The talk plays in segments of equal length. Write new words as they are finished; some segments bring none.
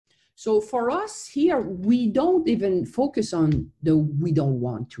So for us here, we don't even focus on the we don't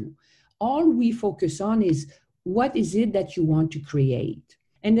want to. All we focus on is what is it that you want to create.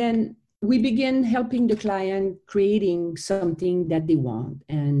 And then we begin helping the client creating something that they want.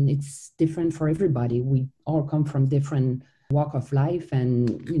 And it's different for everybody. We all come from different walk of life,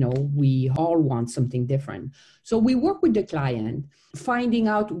 and we all want something different. So we work with the client, finding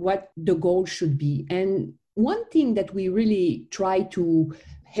out what the goal should be. And one thing that we really try to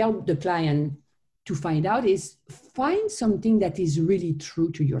help the client to find out is find something that is really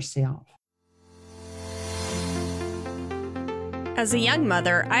true to yourself. As a young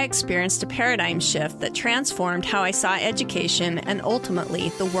mother, I experienced a paradigm shift that transformed how I saw education and ultimately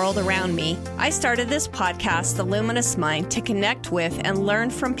the world around me. I started this podcast, The Luminous Mind, to connect with and learn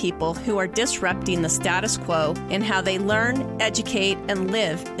from people who are disrupting the status quo in how they learn, educate, and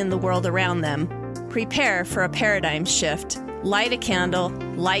live in the world around them. Prepare for a paradigm shift. Light a candle,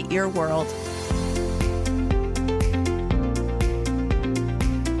 light your world.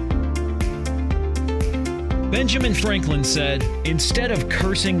 Benjamin Franklin said, "Instead of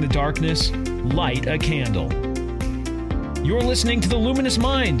cursing the darkness, light a candle." You're listening to The Luminous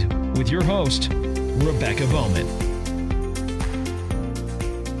Mind with your host, Rebecca Bowman.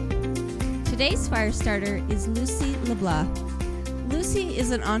 Today's fire starter is Lucie Leblanc. Lucie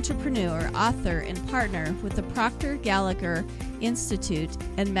is an entrepreneur, author, and partner with the Proctor Gallagher Institute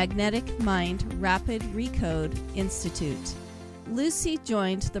and Magnetic Mind Rapid Recode Institute. Lucie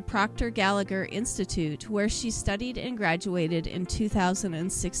joined the Proctor Gallagher Institute, where she studied and graduated in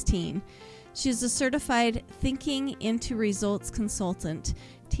 2016. She is a certified Thinking into Results consultant,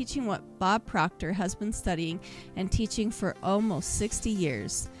 teaching what Bob Proctor has been studying and teaching for almost 60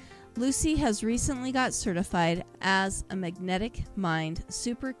 years. Lucie has recently got certified as a Magnetic Mind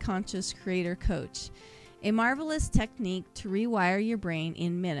Superconscious Creator coach, a marvelous technique to rewire your brain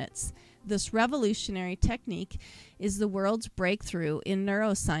in minutes. This revolutionary technique is the world's breakthrough in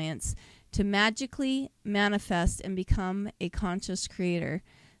neuroscience to magically manifest and become a conscious creator.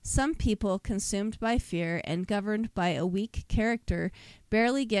 Some people, consumed by fear and governed by a weak character,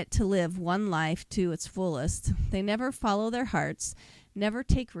 barely get to live one life to its fullest. They never follow their hearts, never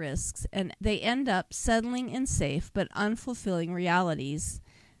take risks, and they end up settling in safe but unfulfilling realities.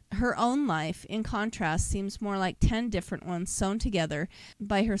 Her own life, in contrast, seems more like 10 different ones sewn together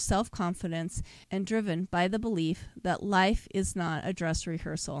by her self-confidence and driven by the belief that life is not a dress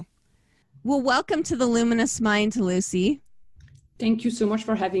rehearsal. Well, welcome to The Luminous Mind, Lucie. Thank you so much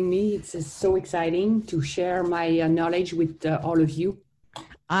for having me. It's so exciting to share my knowledge with all of you.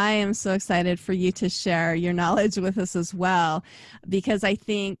 I am so excited for you to share your knowledge with us as well, because I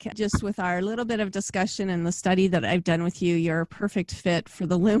think just with our little bit of discussion and the study that I've done with you, you're a perfect fit for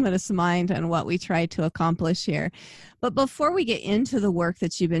the luminous mind and what we try to accomplish here. But before we get into the work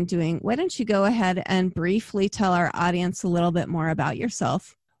that you've been doing, why don't you go ahead and briefly tell our audience a little bit more about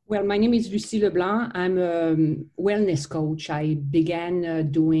yourself? Well, my name is Lucie Leblanc. I'm a wellness coach. I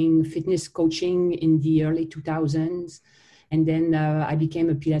began doing fitness coaching in the early 2000s. And then I became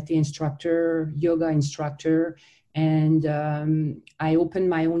a Pilates instructor, yoga instructor, and I opened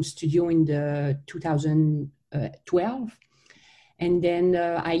my own studio in the 2012. And then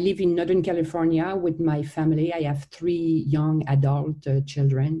I live in Northern California with my family. I have 3 young adult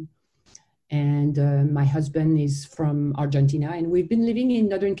children. And my husband is from Argentina. And we've been living in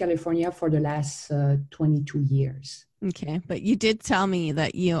Northern California for the last 22 years. Okay, but you did tell me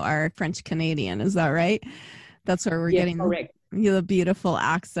that you are French Canadian. Is that right? That's where we're getting correct. The beautiful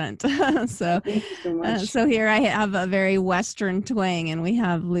accent. So, thank you so much. So here I have a very Western twang, and we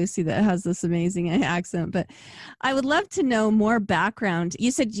have Lucie that has this amazing accent. But I would love to know more background.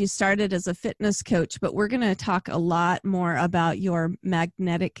 You said you started as a fitness coach, but we're going to talk a lot more about your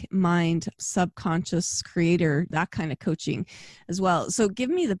magnetic mind, subconscious creator, that kind of coaching as well. So give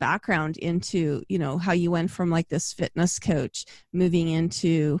me the background into, how you went from like this fitness coach moving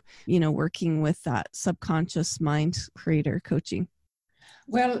into, working with that subconscious mind creator coaching.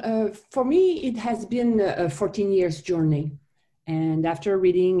 Well, for me, it has been a 14 years journey. And after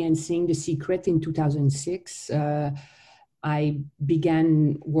reading and seeing The Secret in 2006, I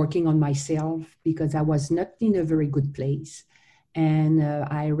began working on myself because I was not in a very good place. And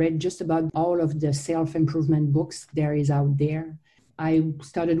I read just about all of the self-improvement books there is out there. I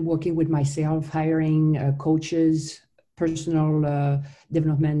started working with myself, hiring coaches, personal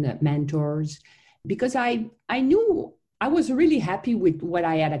development mentors, because I knew I was really happy with what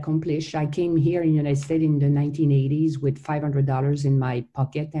I had accomplished. I came here in the United States in the 1980s with $500 in my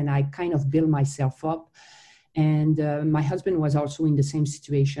pocket, and I kind of built myself up. And my husband was also in the same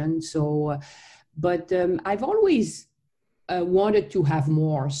situation. So, but I've always wanted to have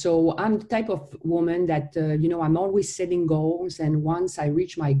more. So I'm the type of woman that, I'm always setting goals. And once I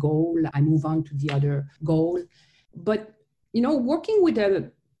reach my goal, I move on to the other goal. But, working with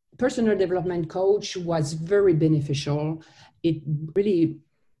a personal development coach was very beneficial. It really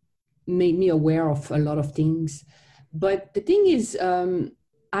made me aware of a lot of things. But the thing is,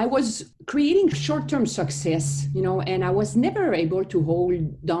 I was creating short-term success, and I was never able to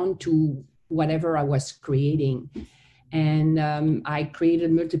hold on to whatever I was creating. And I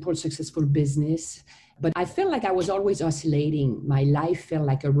created multiple successful business, but I felt like I was always oscillating. My life felt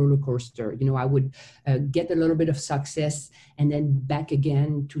like a roller coaster. I would get a little bit of success and then back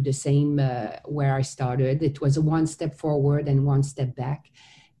again to the same where I started. It was a one step forward and one step back.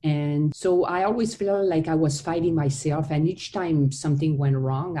 And so I always felt like I was fighting myself. And each time something went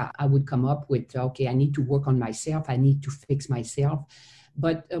wrong, I would come up with, okay, I need to work on myself. I need to fix myself.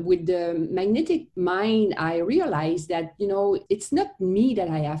 But with the magnetic mind, I realized that, it's not me that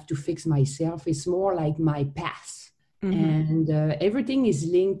I have to fix myself. It's more like my past. Mm-hmm. And everything is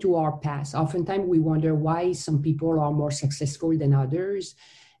linked to our past. Oftentimes we wonder why some people are more successful than others.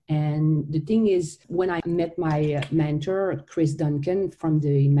 And the thing is, when I met my mentor, Chris Duncan from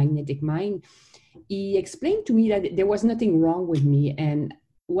the Magnetic Mind, he explained to me that there was nothing wrong with me. And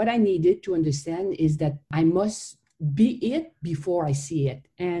what I needed to understand is that I must be it before I see it.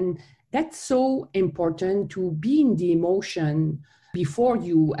 And that's so important, to be in the emotion before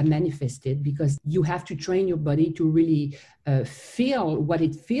you manifest it, because you have to train your body to really feel what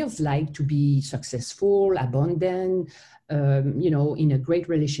it feels like to be successful, abundant, in a great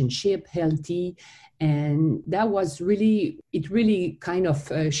relationship, healthy. And that was it really kind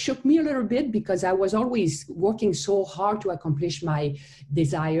of shook me a little bit, because I was always working so hard to accomplish my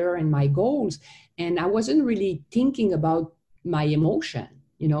desire and my goals. And I wasn't really thinking about my emotion.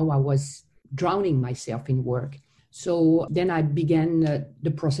 I was drowning myself in work. So then I began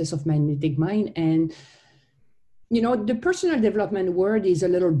the process of Magnetic Mind. And, the personal development word is a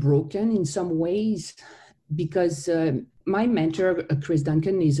little broken in some ways, because my mentor, Chris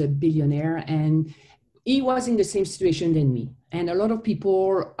Duncan, is a billionaire, and he was in the same situation than me. And a lot of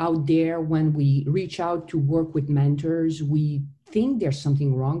people out there, when we reach out to work with mentors, we think there's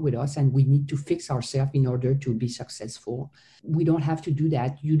something wrong with us and we need to fix ourselves in order to be successful. We don't have to do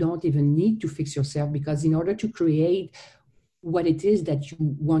that. You don't even need to fix yourself, because in order to create what it is that you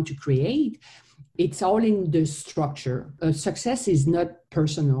want to create, it's all in the structure. Success is not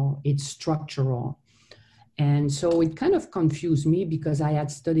personal, it's structural. And so it kind of confused me, because I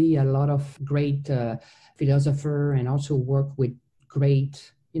had studied a lot of great philosophers and also worked with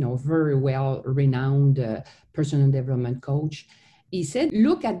great, very well renowned personal development coach. He said,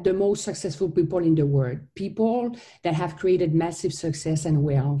 look at the most successful people in the world, people that have created massive success and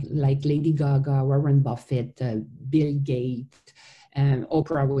wealth, like Lady Gaga, Warren Buffett, Bill Gates,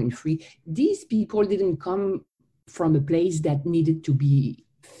 Oprah Winfrey. These people didn't come from a place that needed to be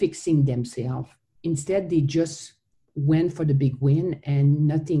fixing themselves. Instead, they just went for the big win and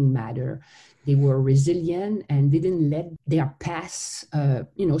nothing mattered. They were resilient and didn't let their past,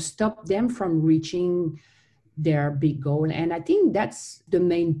 stop them from reaching their big goal. And I think that's the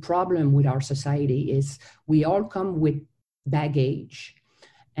main problem with our society, is we all come with baggage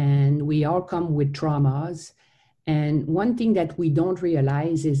and we all come with traumas. And one thing that we don't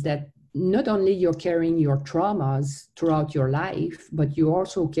realize is that not only you're carrying your traumas throughout your life, but you're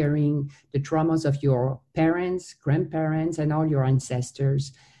also carrying the traumas of your parents, grandparents, and all your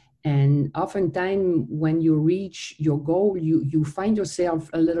ancestors. And oftentimes when you reach your goal, you find yourself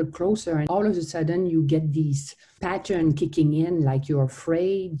a little closer, and all of a sudden you get these patterns kicking in, like you're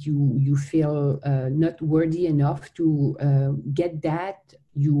afraid, you feel not worthy enough to get that,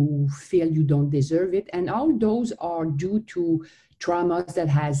 you feel you don't deserve it. And all those are due to traumas that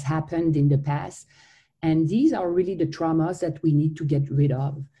has happened in the past. And these are really the traumas that we need to get rid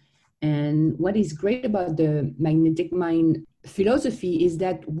of. And what is great about the Magnetic Mind philosophy is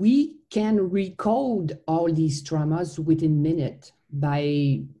that we can recode all these traumas within minutes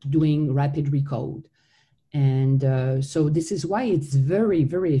by doing rapid recode. And so this is why it's very,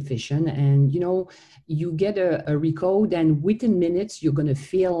 very efficient. And, you get a recode, and within minutes, you're going to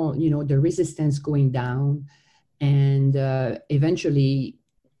feel, the resistance going down. And eventually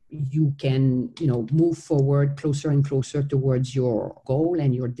you can, move forward closer and closer towards your goal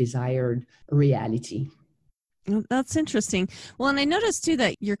and your desired reality. Well, that's interesting. Well, and I noticed too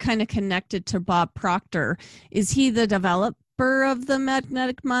that you're kind of connected to Bob Proctor. Is he the developer of the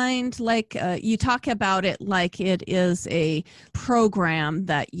Magnetic Mind? Like you talk about it like it is a program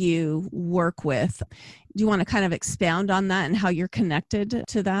that you work with. Do you want to kind of expound on that and how you're connected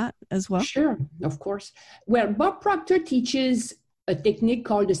to that as well? Sure, of course. Well, Bob Proctor teaches a technique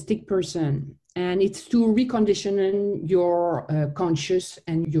called the stick person, and it's to recondition your conscious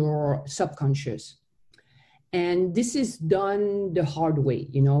and your subconscious. And this is done the hard way,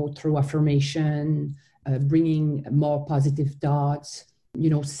 through affirmation, bringing more positive thoughts,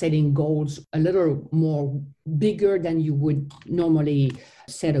 setting goals a little more bigger than you would normally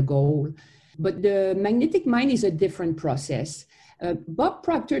set a goal. But the magnetic mind is a different process. Bob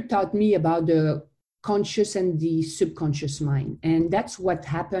Proctor taught me about the conscious and the subconscious mind. And that's what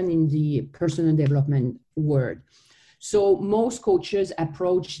happened in the personal development world. So most coaches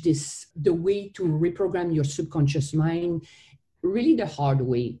approach the way to reprogram your subconscious mind, really the hard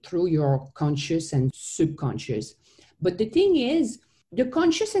way, through your conscious and subconscious. But the thing is, the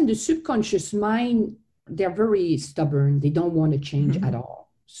conscious and the subconscious mind, they're very stubborn. They don't want to change at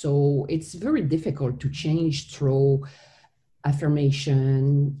all. So it's very difficult to change through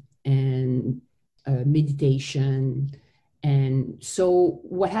affirmation and meditation. And so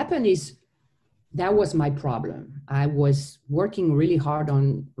what happened is, that was my problem. I was working really hard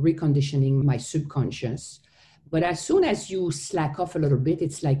on reconditioning my subconscious. But as soon as you slack off a little bit,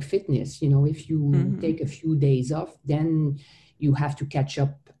 it's like fitness. If you take a few days off, then you have to catch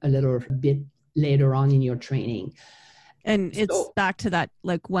up a little bit later on in your training. And it's back to that,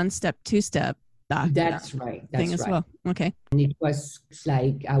 like, one step, two step back. That's right. That's as right. Well. Okay. And it was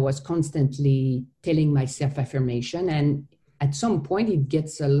like I was constantly telling myself affirmation, and at some point it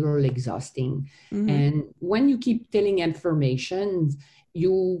gets a little exhausting. And when you keep telling affirmations,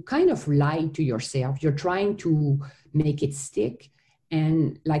 you kind of lie to yourself. You're trying to make it stick.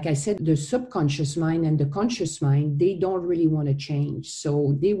 And like I said, the subconscious mind and the conscious mind, they don't really want to change.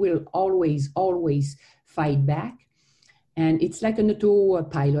 So they will always fight back. And it's like an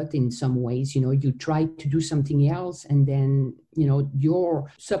autopilot in some ways. You try to do something else, and then,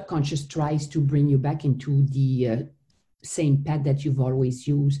 your subconscious tries to bring you back into the same path that you've always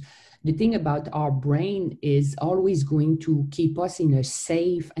used. The thing about our brain is always going to keep us in a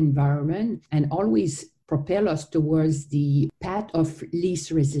safe environment and always propel us towards the path of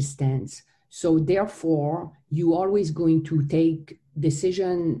least resistance. So therefore, you're always going to take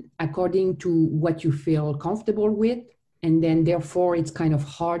decision according to what you feel comfortable with. And then therefore, it's kind of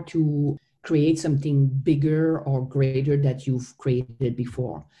hard to create something bigger or greater that you've created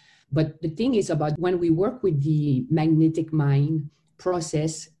before. But the thing is about when we work with the magnetic mind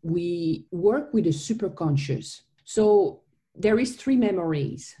process, we work with the superconscious. So there is 3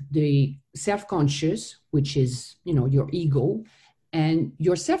 memories: the self-conscious, which is, your ego. And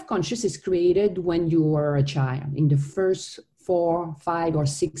your self-conscious is created when you are a child, in the first 4, 5, or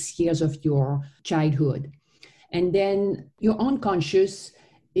 6 years of your childhood. And then your unconscious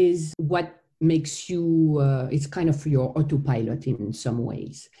is what makes you, it's kind of your autopilot in some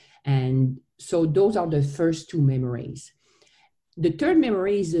ways. And so those are the first 2 memories. The third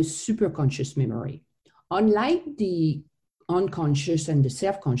memory is the superconscious memory. Unlike the unconscious and the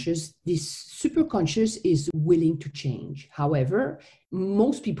self-conscious, this superconscious is willing to change. However,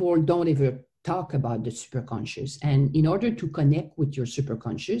 most people don't ever talk about the superconscious. And in order to connect with your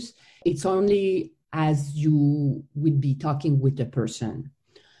superconscious, it's only as you would be talking with a person.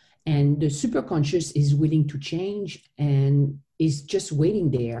 And the superconscious is willing to change and is just waiting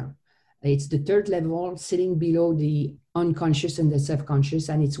there. It's the third level, sitting below the unconscious and the self-conscious,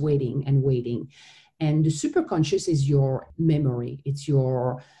 and it's waiting and waiting. And the superconscious is your memory. It's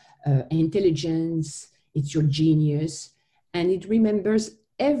your intelligence. It's your genius. And it remembers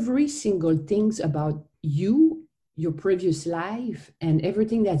every single thing about you, your previous life, and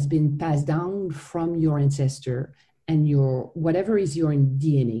everything that's been passed down from your ancestor and your whatever is your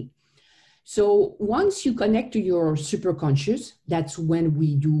DNA. So once you connect to your superconscious, that's when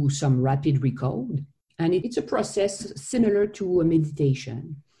we do some rapid recode. And it's a process similar to a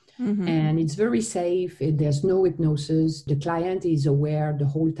meditation. And it's very safe. There's no hypnosis. The client is aware the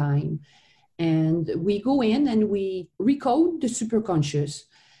whole time. And we go in and we recode the superconscious.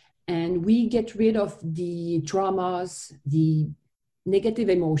 And we get rid of the traumas, the negative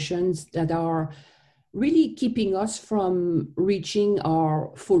emotions that are really keeping us from reaching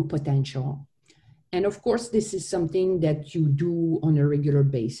our full potential. And of course, this is something that you do on a regular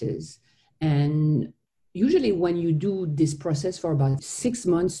basis. And usually when you do this process for about 6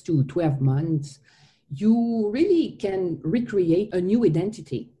 months to 12 months, you really can recreate a new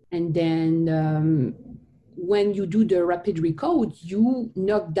identity. And then when you do the rapid recode, you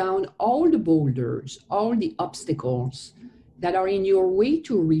knock down all the boulders, all the obstacles that are in your way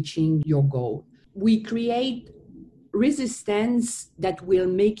to reaching your goal. We create resistance that will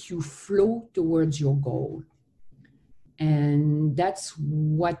make you flow towards your goal. And that's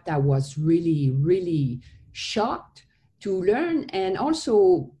what I was really, really shocked to learn. And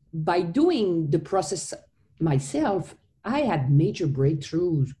also by doing the process myself, I had major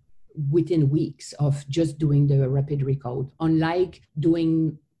breakthroughs within weeks of just doing the rapid recode. Unlike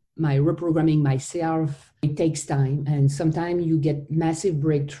doing my reprogramming myself, it takes time. And sometimes you get massive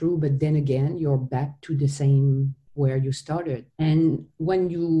breakthrough, but then again, you're back to the same where you started. And when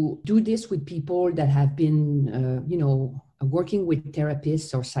you do this with people that have been, working with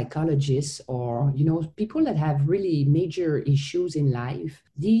therapists or psychologists or, people that have really major issues in life,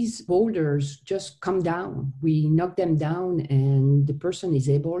 these boulders just come down. We knock them down and the person is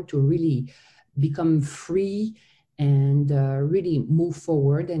able to really become free and really move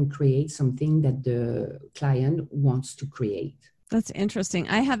forward and create something that the client wants to create. That's interesting.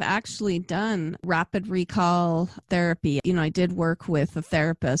 I have actually done rapid recall therapy. I did work with a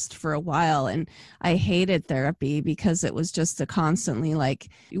therapist for a while, and I hated therapy because it was just a constantly like,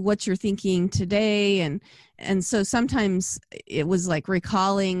 what you're thinking today. And so sometimes it was like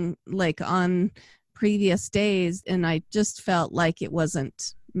recalling like on previous days, and I just felt like it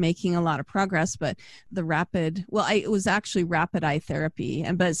wasn't making a lot of progress. But it was actually rapid eye therapy,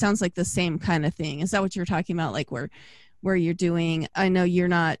 but it sounds like the same kind of thing. Is that what you're talking about? Like where you're doing, I know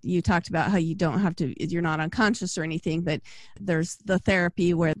you talked about how you're not unconscious or anything, but there's the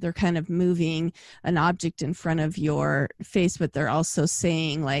therapy where they're kind of moving an object in front of your face, but they're also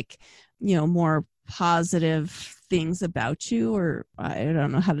saying like, more positive things about you, or I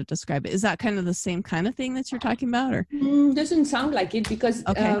don't know how to describe it. Is that kind of the same kind of thing that you're talking about? Or doesn't sound like it because...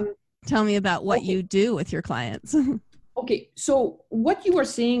 Okay. Tell me about what you do with your clients. Okay. So what you were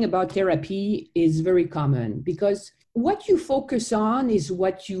saying about therapy is very common because what you focus on is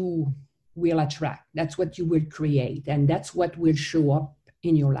what you will attract. That's what you will create. And that's what will show up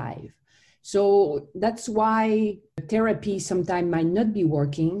in your life. So that's why therapy sometimes might not be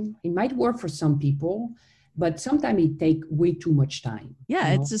working. It might work for some people, but sometimes it takes way too much time. Yeah,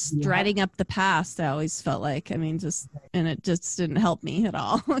 it's just dreading up the past. I always felt like, and it just didn't help me at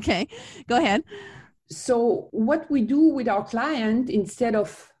all. Okay, go ahead. So what we do with our client, instead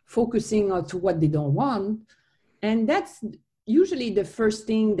of focusing on what they don't want, and that's usually the first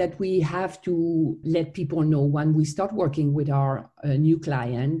thing that we have to let people know when we start working with our new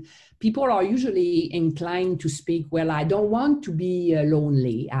client. People are usually inclined to speak, well, I don't want to be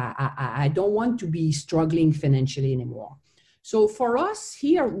lonely. I don't want to be struggling financially anymore. So for us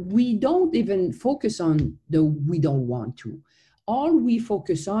here, we don't even focus on we don't want to. All we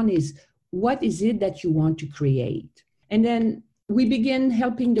focus on is what is it that you want to create? And then we begin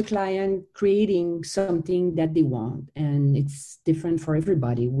helping the client creating something that they want. And it's different for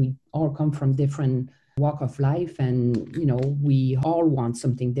everybody. We all come from different walk of life and, we all want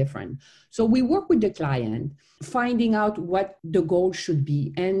something different. So we work with the client, finding out what the goal should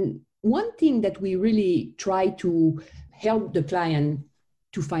be. And one thing that we really try to help the client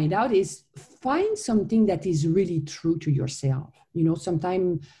to find out is find something that is really true to yourself.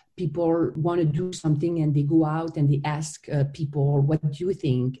 Sometimes people want to do something and they go out and they ask people, what do you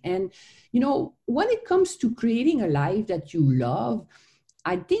think? And, when it comes to creating a life that you love,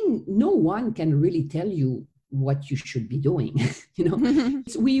 I think no one can really tell you what you should be doing.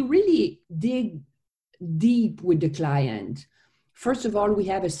 So we really dig deep with the client. First of all, we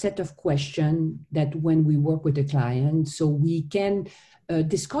have a set of questions that when we work with the client, so we can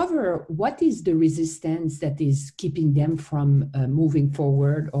discover what is the resistance that is keeping them from moving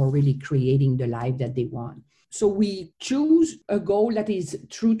forward or really creating the life that they want. So we choose a goal that is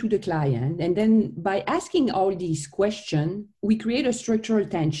true to the client. And then by asking all these questions, we create a structural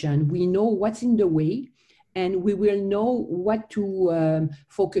tension. We know what's in the way, and we will know what to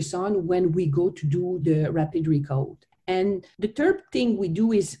focus on when we go to do the rapid recode. And the third thing we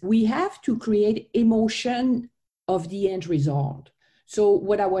do is we have to create emotion of the end result. So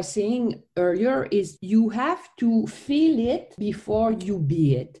what I was saying earlier is you have to feel it before you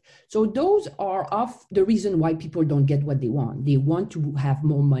be it. So those are the reason why people don't get what they want. They want to have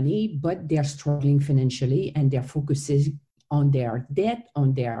more money, but they're struggling financially and they're focusing on their debt,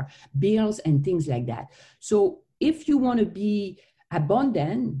 on their bills and things like that. So if you want to be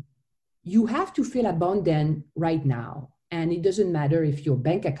abundant, you have to feel abundant right now. And it doesn't matter if your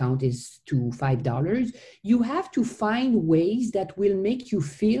bank account is to $5, you have to find ways that will make you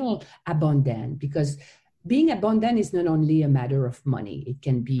feel abundant, because being abundant is not only a matter of money. It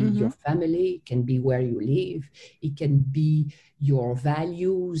can be your family, it can be where you live, it can be your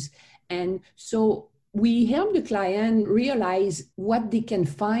values. And so we help the client realize what they can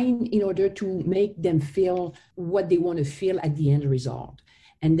find in order to make them feel what they want to feel at the end result.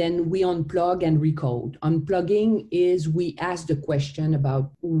 And then we unplug and recode. Unplugging is we ask the question about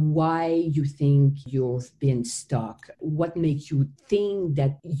why you think you've been stuck, what makes you think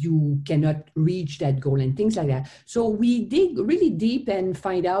that you cannot reach that goal and things like that. So we dig really deep and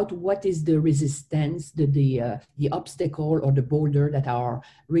find out what is the resistance, the obstacle or the boulder that are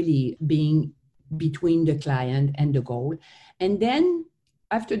really being between the client and the goal. And then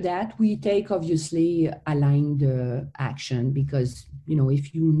after that, we take obviously aligned action, because, you know,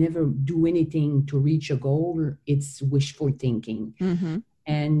 if you never do anything to reach a goal, it's wishful thinking. Mm-hmm.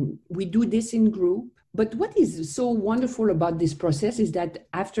 And we do this in group. But what is so wonderful about this process is that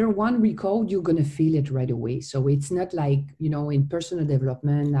after one recode, you're going to feel it right away. So it's not like, you know, in personal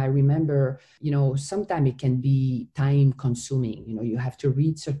development, I remember, you know, sometimes it can be time consuming. You know, you have to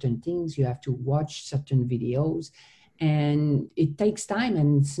read certain things, you have to watch certain videos. And it takes time,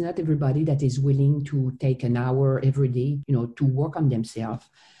 and it's not everybody that is willing to take an hour every day, you know, to work on themselves.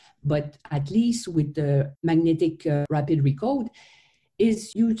 But at least with the magnetic rapid recode,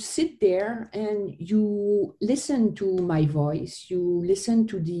 is you sit there and you listen to my voice, you listen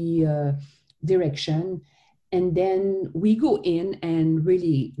to the direction, and then we go in and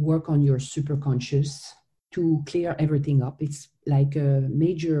really work on your superconscious to clear everything up. It's like a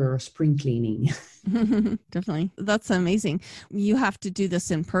major spring cleaning. Definitely. That's amazing. You have to do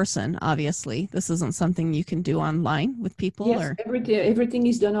this in person, obviously. This isn't something you can do online with people? Yes, or? Everything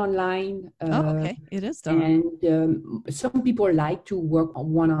is done online. Okay. It is done. And some people like to work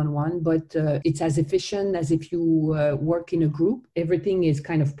one-on-one, but it's as efficient as if you work in a group. Everything is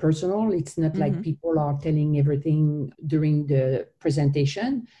kind of personal. It's not like people are telling everything during the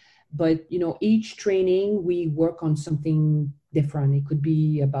presentation. But, you know, each training, we work on something different. It could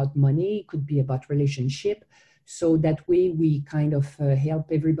be about money, it could be about relationship. So that way we kind of help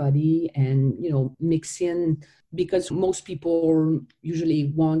everybody and, you know, mix in, because most people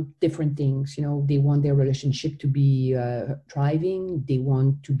usually want different things. You know, they want their relationship to be thriving. They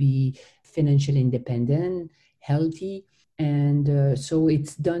want to be financially independent, healthy. And so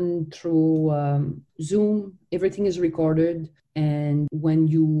it's done through Zoom. Everything is recorded. And when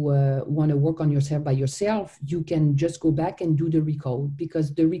you want to work on yourself by yourself, you can just go back and do the recode,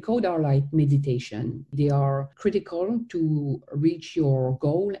 because the recode are like meditation. They are critical to reach your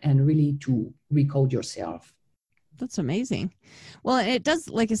goal and really to recode yourself. That's amazing. Well, it does,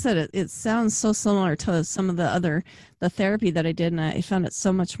 like I said, it sounds so similar to some of the therapy that I did, and I found it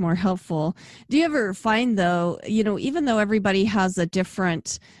so much more helpful. Do you ever find, though, you know, even though everybody has a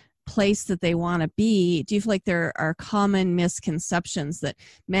different place that they want to be, do you feel like there are common misconceptions that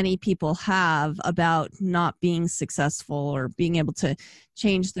many people have about not being successful or being able to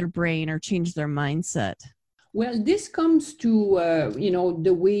change their brain or change their mindset? Well, this comes to, you know,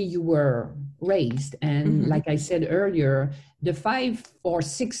 the way you were raised. And like I said earlier, the 5 or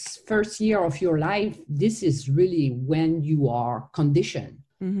 6 first year of your life, this is really when you are conditioned.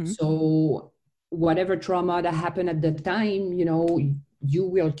 So whatever trauma that happened at the time, you know, you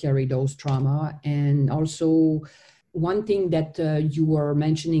will carry those trauma. And also one thing that you were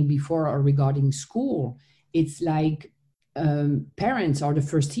mentioning before regarding school, it's like parents are the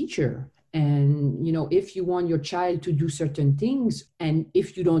first teacher. And, you know, if you want your child to do certain things, and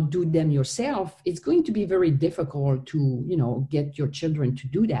if you don't do them yourself, it's going to be very difficult to, you know, get your children to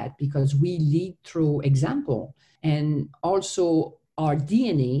do that, because we lead through example. And also our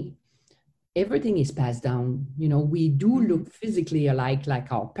DNA, everything is passed down. You know, we do look physically alike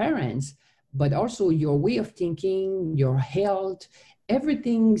like our parents, but also your way of thinking, your health,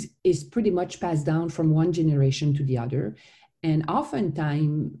 everything is pretty much passed down from one generation to the other. And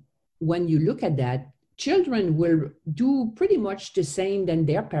oftentimes, when you look at that, children will do pretty much the same than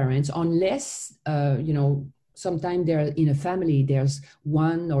their parents, unless, you know, sometimes they're in a family, there's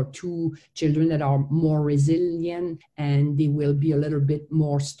 1 or 2 children that are more resilient, and they will be a little bit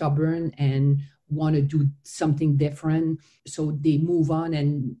more stubborn and want to do something different. So they move on,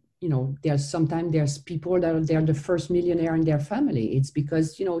 and, you know, there's people that they're the first millionaire in their family. It's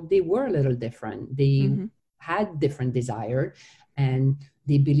because, you know, they were a little different. They had different desire, and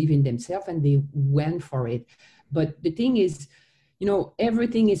they believe in themselves, and they went for it. But the thing is, you know,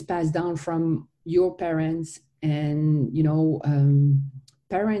 everything is passed down from your parents, and, you know,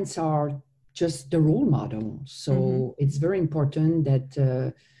 parents are just the role model. So it's very important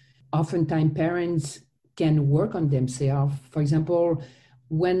that oftentimes parents can work on themselves. For example,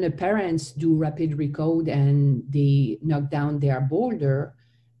 when the parents do rapid recode and they knock down their boulder,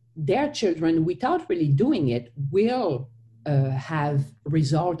 their children, without really doing it, will have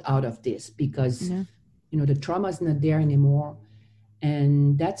result out of this, because the trauma is not there anymore.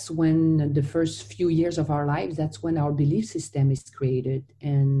 And that's when the first few years of our lives, that's when our belief system is created.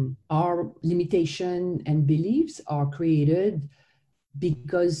 And our limitation and beliefs are created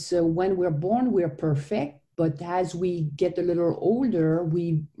because when we're born, we're perfect. But as we get a little older,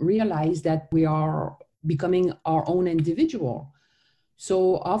 we realize that we are becoming our own individual.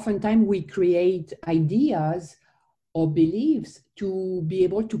 So oftentimes we create ideas or beliefs to be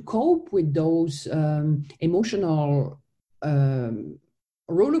able to cope with those emotional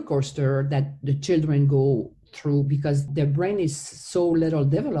roller coaster that the children go through, because their brain is so little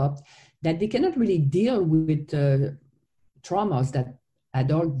developed that they cannot really deal with traumas that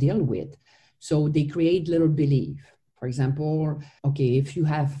adults deal with. So they create little belief. For example, okay, if you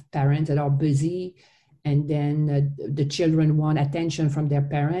have parents that are busy and then the children want attention from their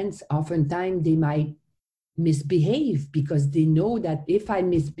parents, oftentimes they might misbehave because they know that if I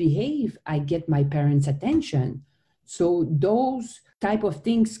misbehave, I get my parents' attention. So those type of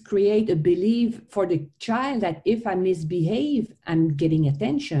things create a belief for the child that if I misbehave, I'm getting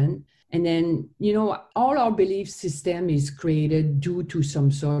attention. And then, all our belief system is created due to some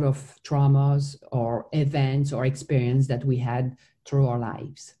sort of traumas or events or experience that we had through our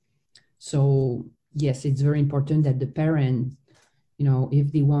lives. So yes, it's very important that the parent,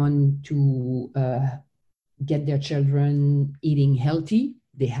 if they want to get their children eating healthy,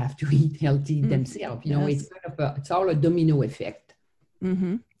 they have to eat healthy themselves. Yes. It's all a domino effect.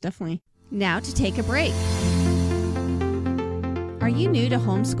 Mm-hmm, definitely. Now to take a break. Are you new to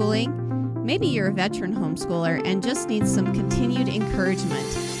homeschooling? Maybe you're a veteran homeschooler and just need some continued encouragement.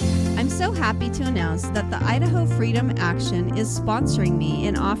 I'm so happy to announce that the Idaho Freedom Action is sponsoring me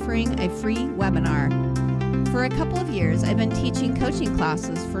and offering a free webinar. For a couple of years, I've been teaching coaching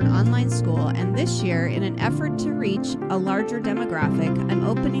classes for an online school, and this year, in an effort to reach a larger demographic, I'm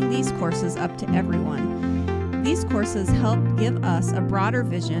opening these courses up to everyone. These courses help give us a broader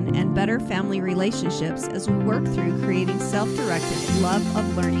vision and better family relationships as we work through creating self-directed, love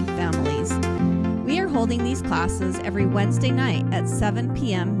of learning families. We are holding these classes every Wednesday night at 7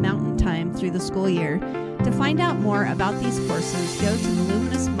 p.m. Mountain Time through the school year. To find out more about these courses, go to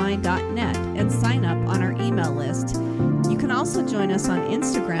theluminousmind.net and sign up on our email list. You can also join us on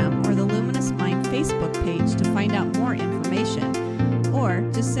Instagram or the Luminous Mind Facebook page to find out more information. Or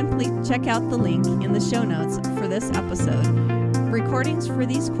just simply check out the link in the show notes for this episode. Recordings for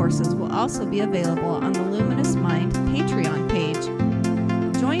these courses will also be available on the Luminous Mind Patreon page.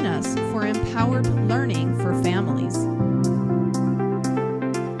 Join us for empowered learning for families.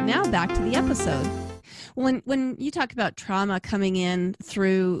 Now back to the episode. When you talk about trauma coming in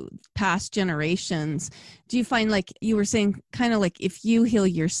through past generations, do you find, like you were saying, kind of like if you heal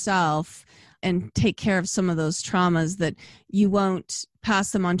yourself and take care of some of those traumas, that you won't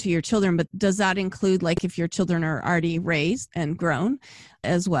pass them on to your children? But does that include, like, if your children are already raised and grown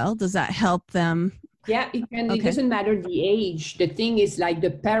as well? Does that help them? Yeah, it can. Okay. It doesn't matter the age. The thing is, like,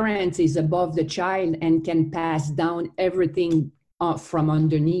 the parent is above the child and can pass down everything from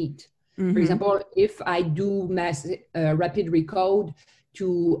underneath. Mm-hmm. For example, if I do rapid recode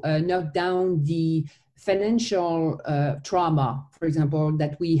to knock down the financial trauma, for example,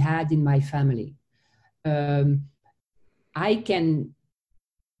 that we had in my family,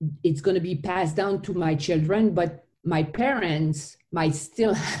 it's going to be passed down to my children, but my parents might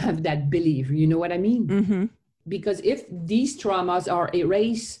still have that belief. You know what I mean? Mm-hmm. Because if these traumas are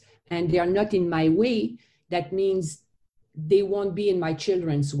erased and they are not in my way, that means they won't be in my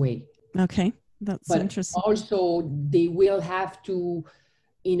children's way. Okay, that's interesting. Also, they will have to,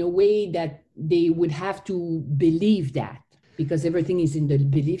 in a way that they would have to believe that, because everything is in the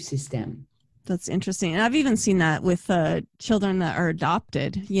belief system. That's interesting. And I've even seen that with children that are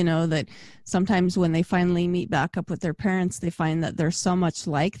adopted, that sometimes when they finally meet back up with their parents, they find that they're so much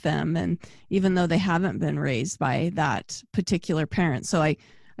like them. And even though they haven't been raised by that particular parent. So I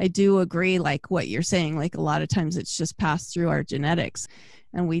do agree, like what you're saying, like a lot of times it's just passed through our genetics.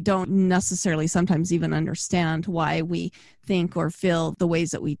 And we don't necessarily sometimes even understand why we think or feel the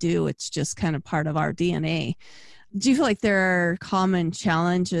ways that we do. It's just kind of part of our DNA. Do you feel like there are common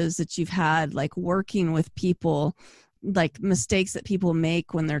challenges that you've had, like working with people, like mistakes that people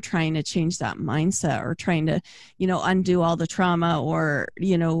make when they're trying to change that mindset or trying to, undo all the trauma or,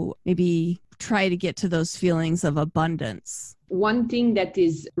 maybe try to get to those feelings of abundance? One thing that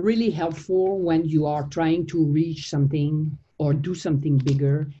is really helpful when you are trying to reach something or do something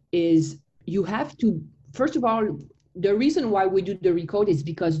bigger is you have to, first of all, the reason why we do the recode is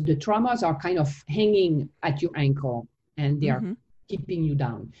because the traumas are kind of hanging at your ankle and they are keeping you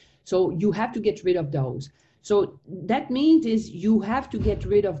down. So you have to get rid of those. So that means is you have to get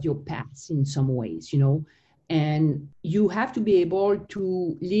rid of your past in some ways, and you have to be able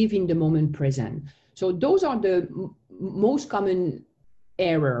to live in the moment present. So those are the most common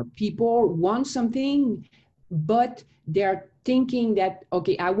error. People want something, but they're thinking that,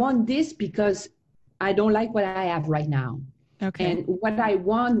 okay, I want this because I don't like what I have right now. Okay. And what I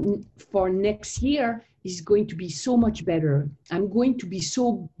want for next year is going to be so much better. I'm going to be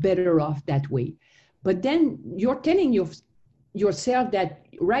so better off that way. But then you're telling yourself that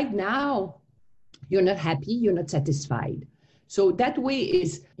right now, you're not happy, you're not satisfied. So that way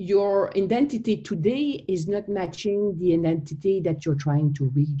is your identity today is not matching the identity that you're trying to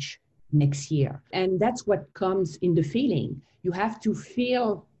reach next year. And that's what comes in the feeling. You have to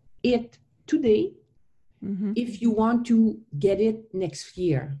feel it today if you want to get it next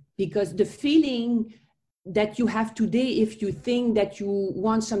year. Because the feeling that you have today, if you think that you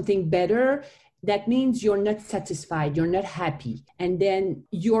want something better, that means you're not satisfied, you're not happy. And then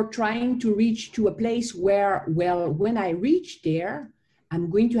you're trying to reach to a place where, well, when I reach there, I'm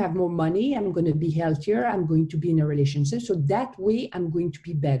going to have more money, I'm going to be healthier, I'm going to be in a relationship. So that way I'm going to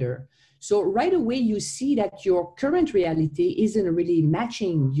be better. So right away you see that your current reality isn't really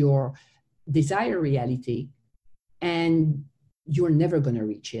matching your desired reality. And you're never going to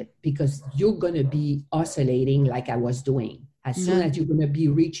reach it because you're going to be oscillating like I was doing. As soon as you're going to be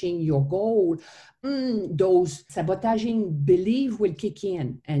reaching your goal, those sabotaging beliefs will kick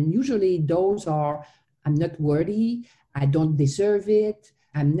in. And usually those are, I'm not worthy, I don't deserve it,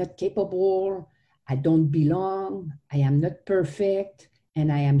 I'm not capable, I don't belong, I am not perfect,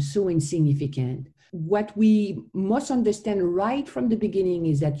 and I am so insignificant. What we must understand right from the beginning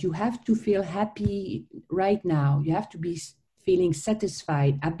is that you have to feel happy right now. You have to be feeling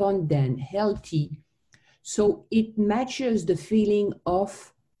satisfied, abundant, healthy. So it matches the feeling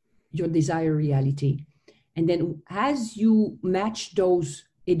of your desired reality. And then as you match those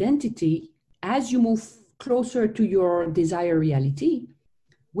identity, as you move closer to your desired reality,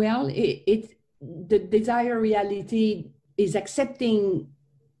 well, the desired reality is accepting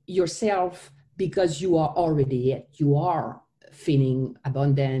yourself because you are already it. You are feeling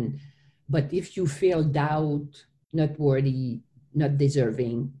abundant. But if you feel doubt, not worthy, not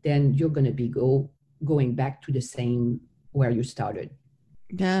deserving, then you're going to be going back to the same where you started.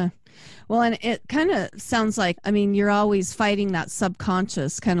 Yeah. Well, and it kind of sounds like, you're always fighting that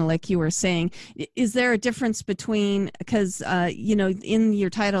subconscious, kind of like you were saying. Is there a difference between, because, in your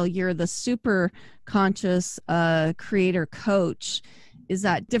title, you're the super conscious creator coach. Is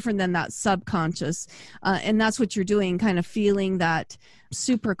that different than that subconscious? And that's what you're doing, kind of feeling that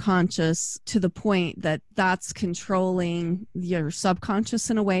super conscious to the point that that's controlling your subconscious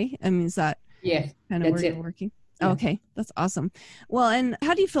in a way? Is that kind of where you're working? Yeah. Okay, that's awesome. Well, and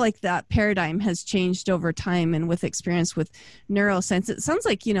how do you feel like that paradigm has changed over time and with experience with neuroscience? It sounds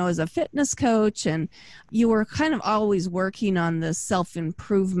like, as a fitness coach, and you were kind of always working on this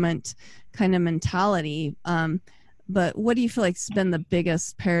self-improvement kind of mentality. But what do you feel like has been the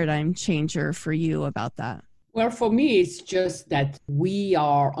biggest paradigm changer for you about that? Well, for me, it's just that we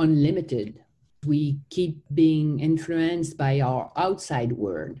are unlimited. We keep being influenced by our outside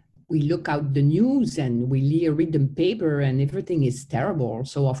world. We look out the news and we read the paper and everything is terrible.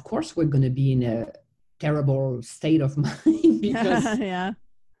 So of course we're going to be in a terrible state of mind because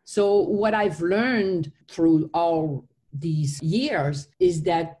So what I've learned through all these years is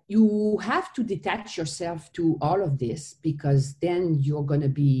that you have to detach yourself to all of this, because then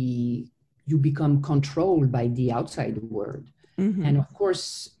you become controlled by the outside world. And of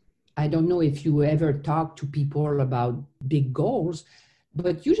course, I don't know if you ever talk to people about big goals,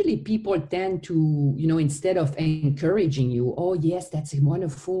 but usually people tend to, instead of encouraging you, oh, yes, that's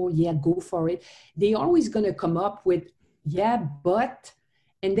wonderful. Yeah, go for it. They're always going to come up with, yeah, but,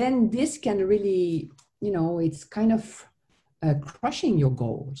 and then this can really, it's kind of crushing your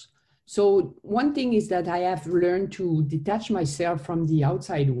goals. So one thing is that I have learned to detach myself from the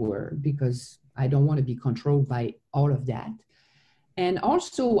outside world because I don't want to be controlled by all of that. And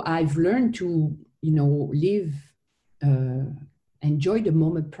also I've learned to, live, enjoy the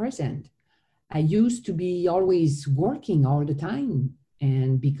moment present. I used to be always working all the time.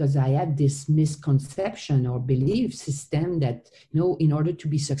 And because I had this misconception or belief system that, in order to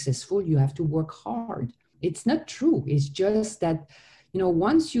be successful, you have to work hard. It's not true. It's just that,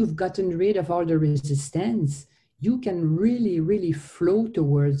 once you've gotten rid of all the resistance, you can really, really flow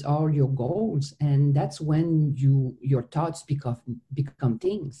towards all your goals. And that's when your thoughts become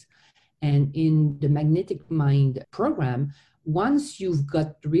things. And in the Magnetic Mind program, once you've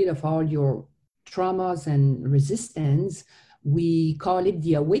got rid of all your traumas and resistance, We call it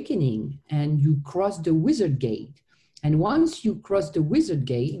the awakening, and you cross the wizard gate. And once you cross the wizard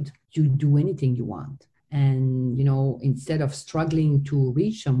gate, you do anything you want. And, instead of struggling to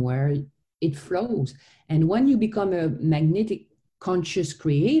reach somewhere, it flows. And when you become a magnetic conscious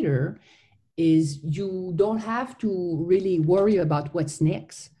creator, is you don't have to really worry about what's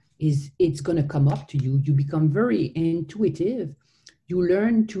next. It's going to come up to you. You become very intuitive. You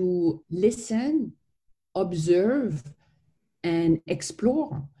learn to listen, observe, and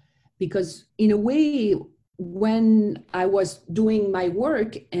explore. Because in a way, when I was doing my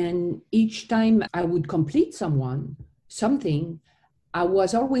work and each time I would complete something, I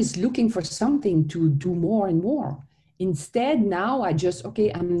was always looking for something to do more and more. Instead, now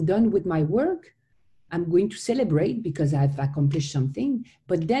I'm done with my work. I'm going to celebrate because I've accomplished something.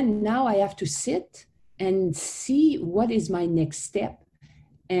 But then now I have to sit and see what is my next step.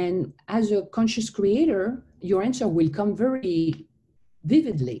 And as a conscious creator, your answer will come very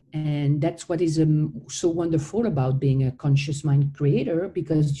vividly. And that's what is so wonderful about being a conscious mind creator,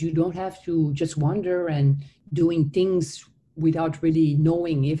 because you don't have to just wander and doing things without really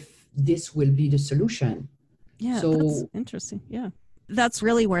knowing if this will be the solution. Yeah, that's interesting. Yeah. That's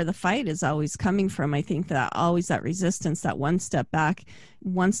really where the fight is always coming from. I think that always that resistance, that one step back,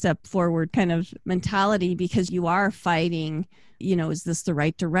 one step forward kind of mentality, because you are fighting, is this the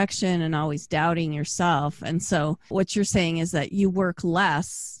right direction, and always doubting yourself. And so what you're saying is that you work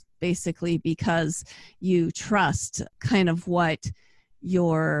less basically because you trust kind of what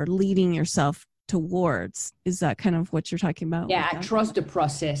you're leading yourself towards. Is that kind of what you're talking about? Yeah, I trust the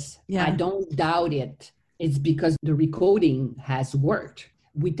process. Yeah. I don't doubt it. It's because the recoding has worked.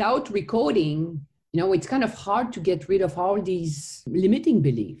 Without recoding, it's kind of hard to get rid of all these limiting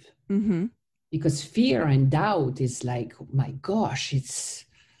beliefs. Mm-hmm. Because fear and doubt is like, oh my gosh,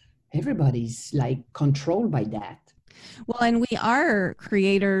 everybody's like controlled by that. Well, and we are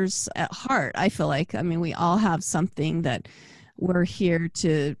creators at heart, I feel like. I mean, we all have something that we're here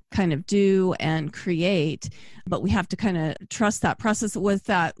to kind of do and create, but we have to kind of trust that process. With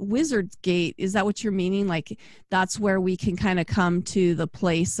that wizard gate, is that what you're meaning? Like that's where we can kind of come to the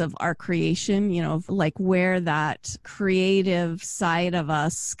place of our creation, like where that creative side of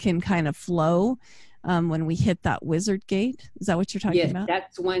us can kind of flow when we hit that wizard gate? Is that what you're talking about? Yes,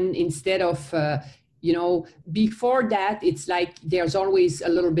 that's when instead of, before that, it's like there's always a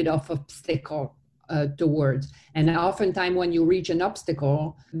little bit of obstacle towards. And oftentimes when you reach an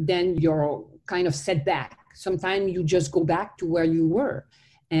obstacle, then you're kind of set back. Sometimes you just go back to where you were.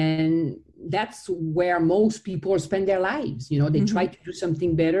 And that's where most people spend their lives. They try to do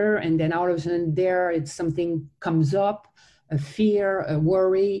something better. And then all of a sudden something comes up, a fear, a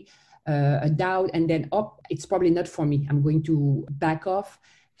worry, a doubt, and then it's probably not for me. I'm going to back off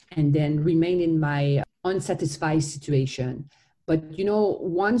and then remain in my unsatisfied situation. But,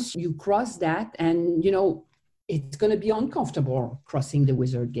 once you cross that and, it's going to be uncomfortable crossing the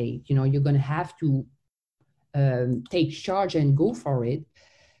wizard gate. You're going to have to take charge and go for it.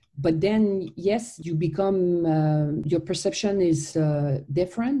 But then, yes, you become, your perception is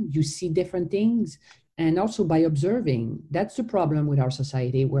different. You see different things. And also by observing, that's the problem with our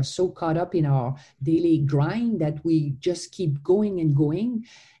society. We're so caught up in our daily grind that we just keep going and going.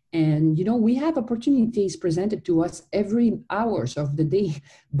 And, we have opportunities presented to us every hours of the day,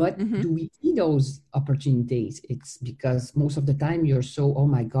 but do we see those opportunities? It's because most of the time you're so, oh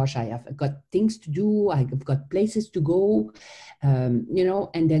my gosh, I have got things to do. I've got places to go, and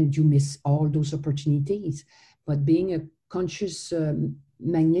then you miss all those opportunities. But being a conscious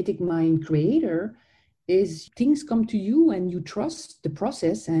magnetic mind creator is things come to you and you trust the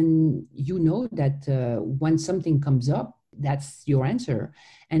process, and that when something comes up, that's your answer.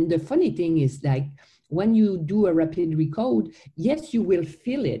 And the funny thing is, like, when you do a rapid recode, yes, you will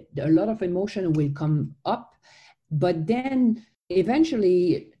feel it. A lot of emotion will come up, but then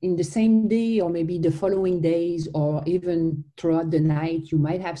eventually in the same day or maybe the following days or even throughout the night, you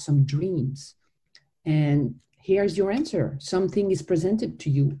might have some dreams. And here's your answer. Something is presented to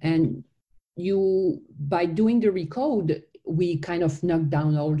you. And by doing the recode, we kind of knock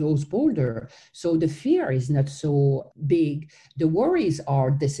down all those boulders. So the fear is not so big. The worries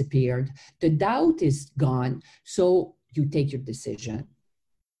are disappeared. The doubt is gone. So you take your decision.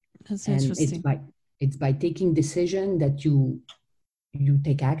 That's interesting. It's by taking decision that you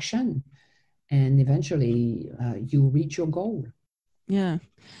take action, and eventually you reach your goal. Yeah.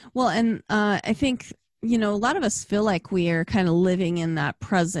 Well, and I think, a lot of us feel like we are kind of living in that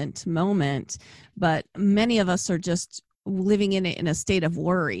present moment, but many of us are just living in it in a state of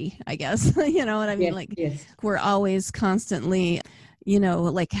worry, I guess. You know what I mean? Yes, yes. We're always constantly,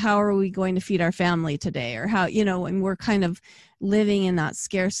 like how are we going to feed our family today, or how, and we're kind of living in that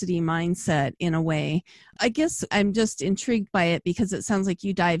scarcity mindset in a way. I guess I'm just intrigued by it because it sounds like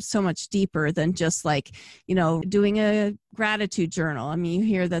you dive so much deeper than just like, doing a gratitude journal. I mean, you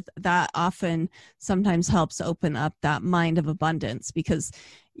hear that often sometimes helps open up that mind of abundance because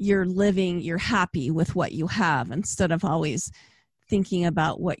you're happy with what you have instead of always thinking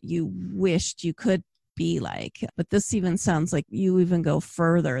about what you wished you could be like. But this even sounds like you even go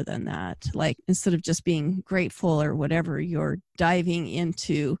further than that. Like instead of just being grateful or whatever, you're diving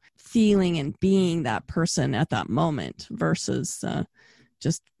into feeling and being that person at that moment versus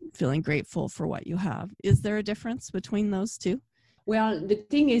just feeling grateful for what you have. Is there a difference between those two? Well, the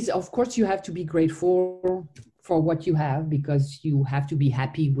thing is, of course, you have to be grateful for what you have because you have to be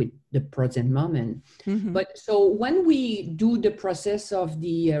happy with the present moment. Mm-hmm. But so when we do the process of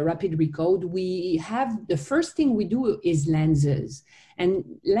the rapid recode, the first thing we do is lenses. And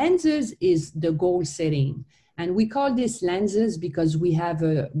lenses is the goal setting. And we call this lenses because we have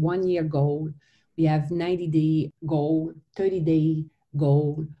a 1-year goal, we have 90-day goal, 30-day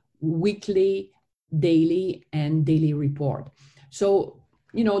goal, weekly, daily, and daily report. So,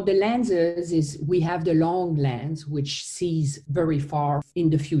 the lenses is we have the long lens, which sees very far in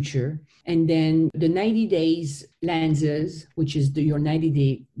the future. And then the 90 days lenses, which is your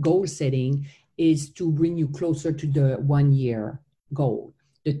 90-day goal setting, is to bring you closer to the 1-year goal.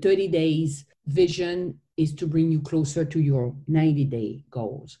 The 30 days vision is to bring you closer to your 90-day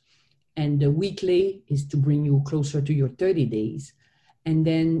goals. And the weekly is to bring you closer to your 30 days. And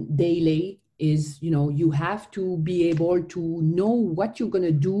then daily is, you have to be able to know what you're going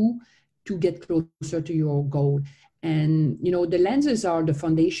to do to get closer to your goal. And, the lenses are the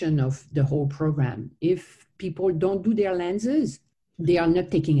foundation of the whole program. If people don't do their lenses, they are not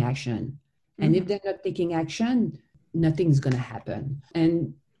taking action. Mm-hmm. And if they're not taking action, nothing's going to happen.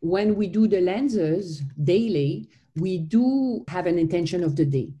 And when we do the lenses daily, we do have an intention of the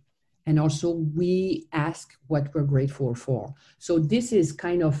day. And also we ask what we're grateful for. So this is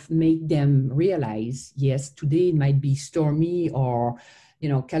kind of make them realize, yes, today it might be stormy or,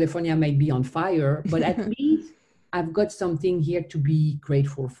 California might be on fire, but at least I've got something here to be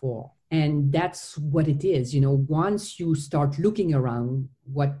grateful for. And that's what it is. Once you start looking around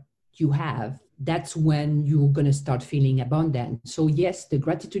what you have, that's when you're going to start feeling abundant. So yes, the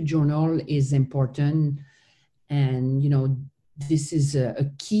gratitude journal is important. And, this is a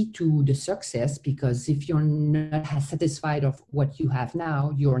key to the success because if you're not satisfied of what you have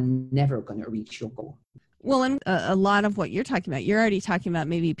now, you're never going to reach your goal. Well, and a lot of what you're talking about, you're already talking about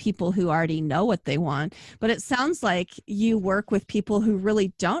maybe people who already know what they want, but it sounds like you work with people who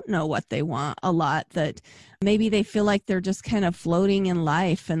really don't know what they want a lot, that maybe they feel like they're just kind of floating in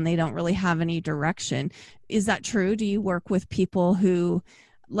life and they don't really have any direction. Is that true? Do you work with people who,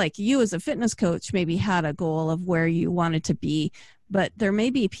 like you as a fitness coach, maybe had a goal of where you wanted to be, but there may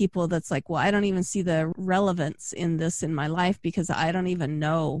be people that's like, well, I don't even see the relevance in this in my life because I don't even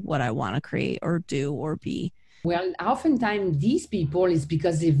know what I want to create or do or be. Well, oftentimes these people is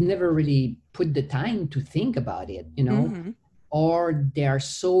because they've never really put the time to think about it, mm-hmm. or they're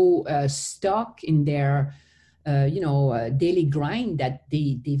so stuck in their daily grind that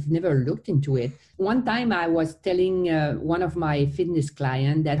they've never looked into it. One time I was telling one of my fitness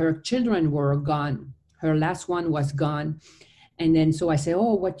clients that her children were gone. Her last one was gone. And then so I said,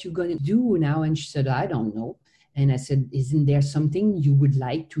 oh, what you going to do now? And she said, I don't know. And I said, isn't there something you would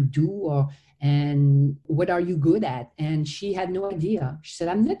like to do? And what are you good at? And she had no idea. She said,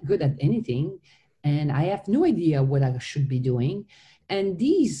 I'm not good at anything. And I have no idea what I should be doing. And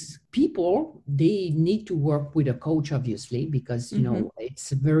these people, they need to work with a coach, obviously, because, mm-hmm.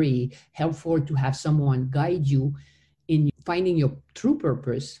 It's very helpful to have someone guide you in finding your true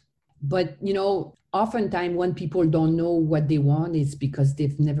purpose. But, oftentimes when people don't know what they want, it's because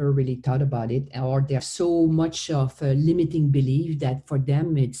they've never really thought about it, or there's so much of a limiting belief that for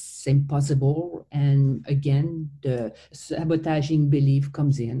them it's impossible. And again, the sabotaging belief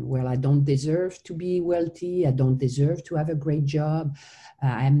comes in. Well, I don't deserve to be wealthy. I don't deserve to have a great job.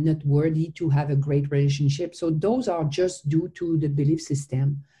 I'm not worthy to have a great relationship. So those are just due to the belief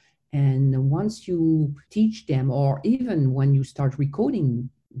system. And once you teach them, or even when you start recoding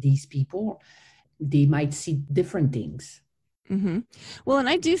these people, they might see different things. Mm-hmm. Well, and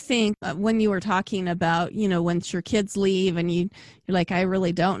I do think when you were talking about, once your kids leave and you're like, I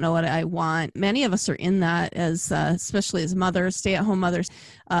really don't know what I want. Many of us are in that as, especially as mothers, stay-at-home mothers,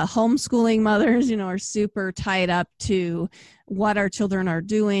 homeschooling mothers, are super tied up to what our children are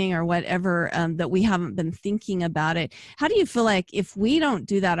doing or whatever, that we haven't been thinking about it. How do you feel like if we don't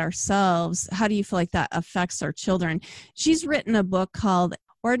do that ourselves, how do you feel like that affects our children? She's written a book called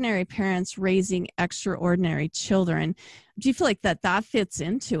Ordinary Parents Raising Extraordinary Children. Do you feel like that fits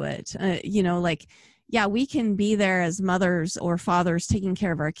into it? Yeah, we can be there as mothers or fathers taking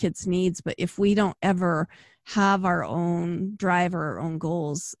care of our kids' needs, but if we don't ever have our own drive or our own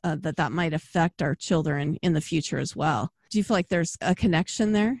goals, that might affect our children in the future as well. Do you feel like there's a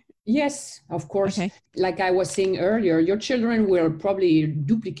connection there? Yes, of course. Okay. Like I was saying earlier, your children will probably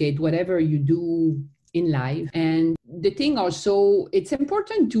duplicate whatever you do in life. And the thing also, it's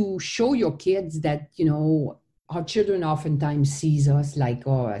important to show your kids that, our children oftentimes sees us like,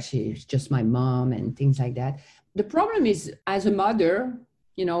 oh, she's just my mom and things like that. The problem is, as a mother,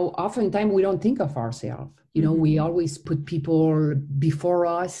 oftentimes we don't think of ourselves. We always put people before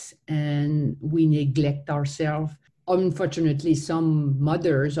us and we neglect ourselves. Unfortunately, some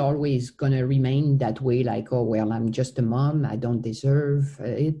mothers always going to remain that way, like, oh, well, I'm just a mom. I don't deserve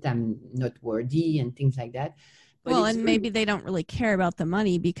it. I'm not worthy and things like that. But well, and maybe they don't really care about the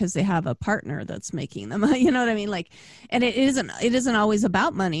money because they have a partner that's making them, you know what I mean? Like, and it isn't always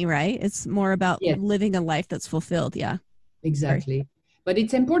about money, right? It's more about living a life that's fulfilled. Yeah, exactly. Sorry. But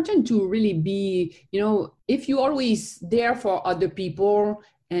it's important to really be, if you're always there for other people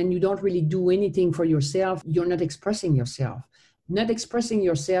and you don't really do anything for yourself, you're not expressing yourself. Not expressing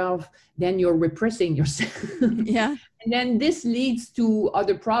yourself, then you're repressing yourself. Yeah. And then this leads to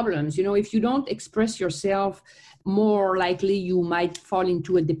other problems. If you don't express yourself, more likely you might fall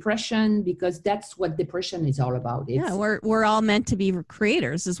into a depression, because that's what depression is all about. We're all meant to be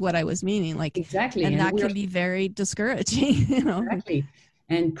creators is what I was meaning. Like, exactly. And that can be very discouraging, Exactly.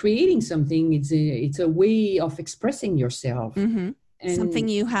 And creating something, it's a way of expressing yourself. Mm-hmm. And something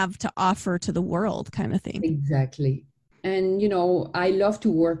you have to offer to the world kind of thing. Exactly. And, I love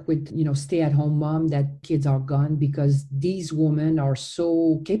to work with, stay-at-home mom that kids are gone, because these women are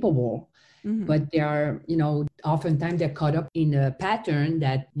so capable. Mm-hmm. But they are, oftentimes they're caught up in a pattern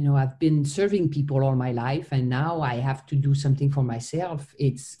that, I've been serving people all my life and now I have to do something for myself.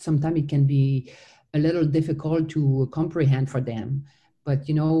 Sometimes it can be a little difficult to comprehend for them. But,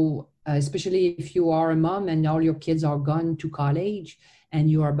 especially if you are a mom and all your kids are gone to college and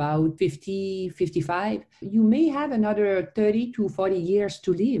you're about 50, 55, you may have another 30 to 40 years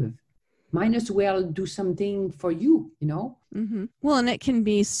to live. Might as well do something for you, Mm-hmm. Well, and it can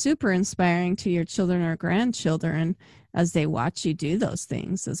be super inspiring to your children or grandchildren as they watch you do those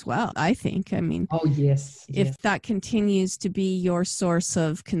things as well, I think. I mean, oh, yes. If that continues to be your source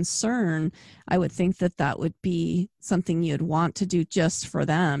of concern, I would think that would be something you'd want to do just for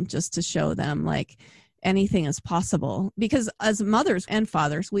them, just to show them like anything is possible. Because as mothers and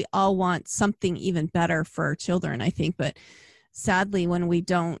fathers, we all want something even better for our children, I think. But sadly, when we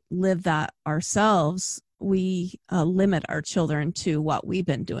don't live that ourselves, we limit our children to what we've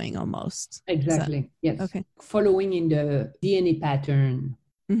been doing almost. Exactly. Yes. Okay. Following in the DNA pattern.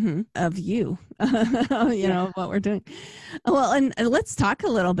 Mm-hmm. Of you, know, what we're doing. Well, and let's talk a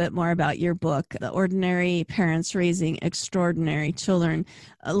little bit more about your book, The Ordinary Parents Raising Extraordinary Children.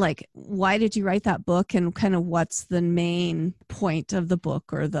 Like, why did you write that book, and kind of what's the main point of the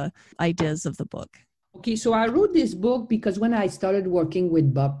book or the ideas of the book? Okay, so I wrote this book because when I started working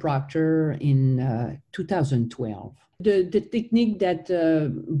with Bob Proctor in 2012, the technique that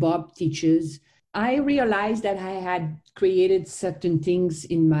Bob teaches, I realized that I had created certain things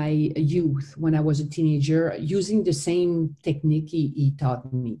in my youth when I was a teenager using the same technique he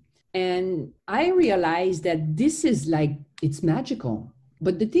taught me. And I realized that this is like, it's magical.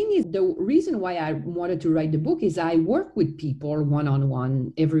 But the thing is, the reason why I wanted to write the book is I work with people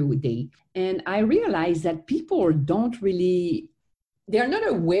one-on-one every day. And I realized that people they're not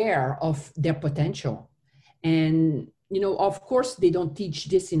aware of their potential. And, of course, they don't teach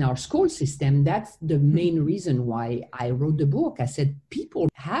this in our school system. That's the main reason why I wrote the book. I said, people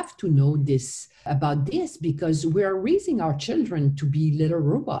have to know this about this because we're raising our children to be little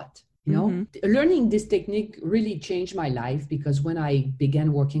robots. Learning this technique really changed my life because when I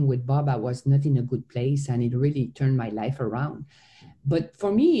began working with Bob, I was not in a good place and it really turned my life around. But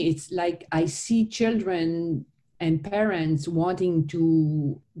for me, it's like I see children and parents wanting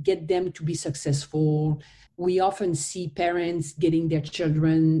to get them to be successful. We often see parents getting their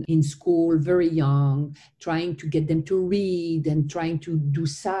children in school very young, trying to get them to read and trying to do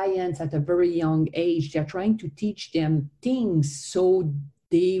science at a very young age. They're trying to teach them things so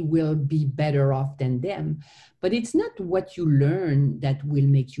they will be better off than them. But it's not what you learn that will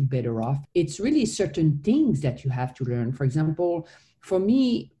make you better off. It's really certain things that you have to learn. For example, for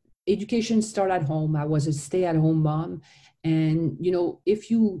me, education started at home. I was a stay-at-home mom. And, if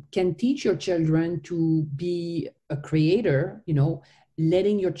you can teach your children to be a creator,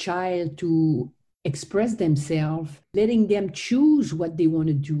 letting your child to express themselves, letting them choose what they want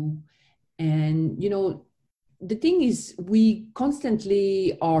to do. And, the thing is, we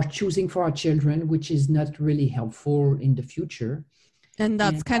constantly are choosing for our children, which is not really helpful in the future. And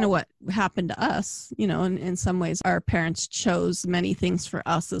that's kind of what happened to us, in some ways, our parents chose many things for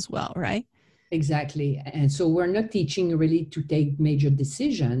us as well, right? Exactly. And so we're not teaching really to take major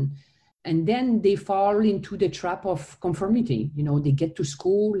decision. And then they fall into the trap of conformity. They get to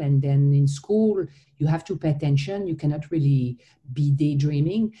school, and then in school, you have to pay attention. You cannot really be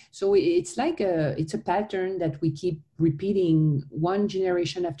daydreaming. So it's like it's a pattern that we keep repeating one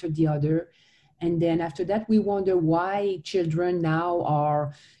generation after the other. And then after that, we wonder why children now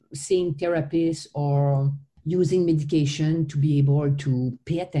are seeing therapists or using medication to be able to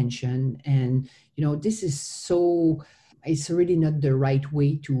pay attention. And, this is it's really not the right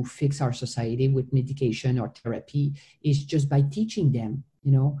way to fix our society with medication or therapy. It's just by teaching them,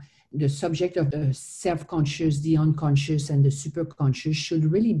 the subject of the self-conscious, the unconscious, and the superconscious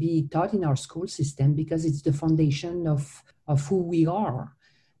should really be taught in our school system, because it's the foundation of who we are.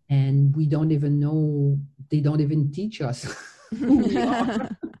 And we don't even know, they don't even teach us who we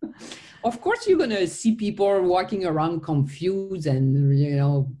are. Of course, you're going to see people walking around confused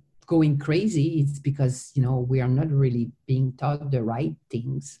and, going crazy. It's because, we are not really being taught the right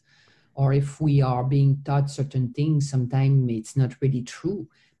things. Or if we are being taught certain things, sometimes it's not really true,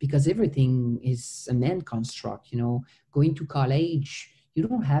 because everything is a man construct. Going to college, you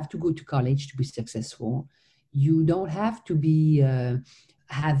don't have to go to college to be successful. You don't have to be...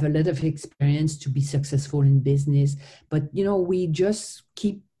 have a lot of experience to be successful in business. But, we just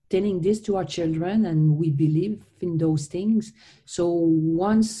keep telling this to our children, and we believe in those things. So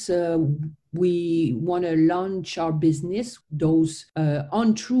once we want to launch our business, those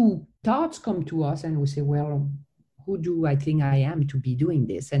untrue thoughts come to us, and we say, well, who do I think I am to be doing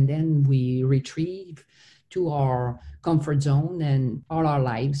this? And then we retrieve to our comfort zone, and all our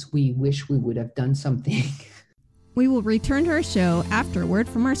lives, we wish we would have done something. We will return to our show after a word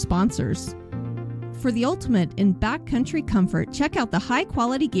from our sponsors. For the ultimate in backcountry comfort, check out the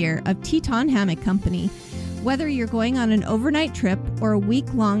high-quality gear of Teton Hammock Company. Whether you're going on an overnight trip or a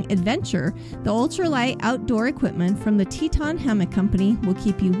week-long adventure, the ultralight outdoor equipment from the Teton Hammock Company will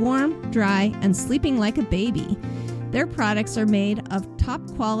keep you warm, dry, and sleeping like a baby. Their products are made of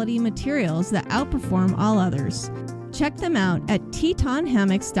top-quality materials that outperform all others. Check them out at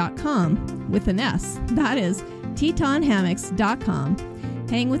tetonhammocks.com with an S. That is tetonhammocks.com.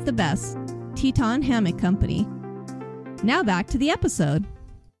 Hang with the best. Teton Hammock Company. Now back to the episode.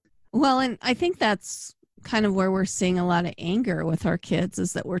 Well, and I think that's kind of where we're seeing a lot of anger with our kids,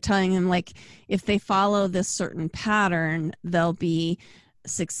 is that we're telling them, like, if they follow this certain pattern, they'll be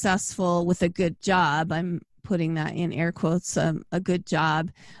successful with a good job. I'm putting that in air quotes, a good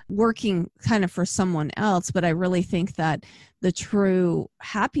job working kind of for someone else. But I really think that the true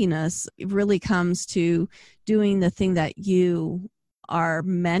happiness really comes to doing the thing that you are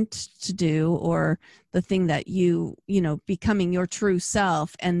meant to do, or the thing that becoming your true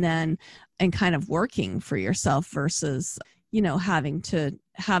self, and kind of working for yourself versus, having to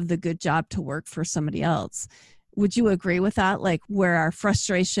have the good job to work for somebody else. Would you agree with that? Like, where our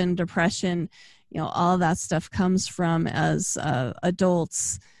frustration, depression, all of that stuff comes from as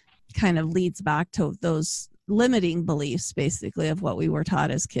adults, kind of leads back to those limiting beliefs, basically, of what we were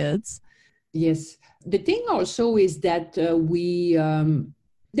taught as kids. Yes. The thing also is that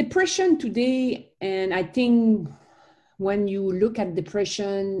depression today, and I think when you look at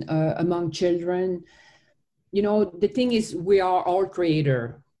depression among children, the thing is, we are all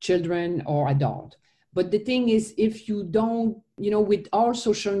creator, children or adult. But the thing is, if you don't, with all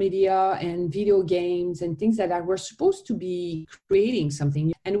social media and video games and things like that, we're supposed to be creating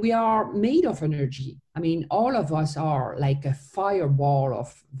something, and we are made of energy. I mean, all of us are like a fireball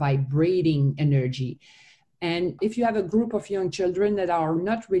of vibrating energy. And if you have a group of young children that are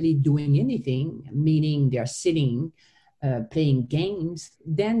not really doing anything, meaning they're sitting, playing games,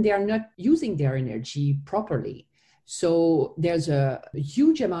 then they are not using their energy properly. So there's a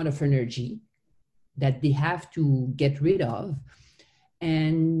huge amount of energy that they have to get rid of.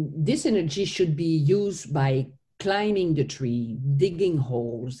 And this energy should be used by climbing the tree, digging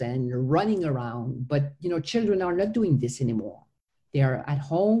holes, and running around. But, children are not doing this anymore. They are at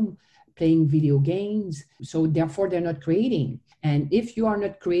home playing video games. So therefore, they're not creating. And if you are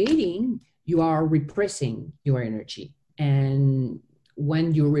not creating, you are repressing your energy. And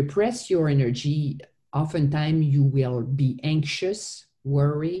when you repress your energy, oftentimes you will be anxious,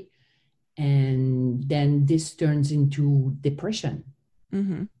 worry, and then this turns into depression.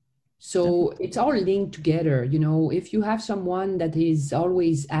 Mm-hmm. So it's all linked together. If you have someone that is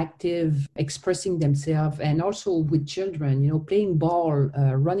always active, expressing themselves, and also with children, playing ball,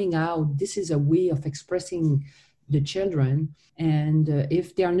 running out, this is a way of expressing the children. And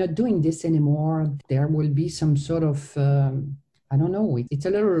if they are not doing this anymore, there will be some sort of, I don't know, it's a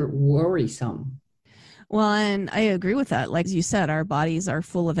little worrisome. Well, and I agree with that. Like you said, our bodies are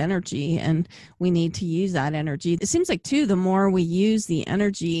full of energy and we need to use that energy. It seems like, too, the more we use the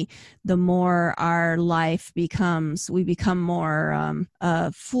energy, the more our life we become more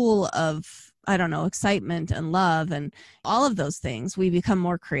full of, excitement and love and all of those things. We become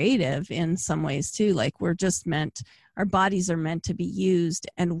more creative in some ways, too. Like our bodies are meant to be used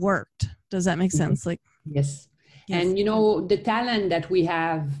and worked. Does that make sense? Yes. And, the talent that we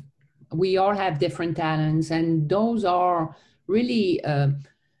have, we all have different talents, and those are really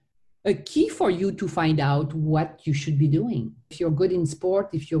a key for you to find out what you should be doing. If you're good in sport,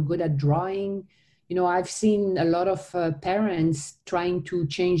 if you're good at drawing, I've seen a lot of parents trying to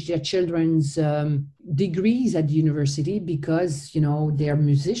change their children's degrees at the university because, they're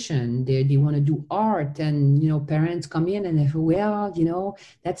musicians, they want to do art, and, parents come in and they say, well,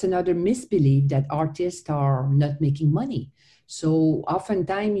 that's another misbelief that artists are not making money. So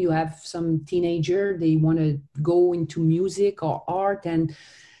oftentimes you have some teenager, they want to go into music or art, and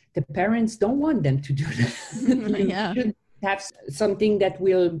the parents don't want them to do that. Yeah. You should have something that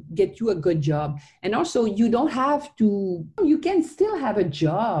will get you a good job. And also you can still have a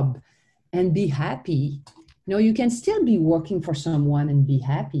job and be happy. You can still be working for someone and be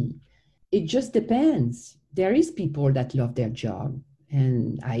happy. It just depends. There is people that love their job,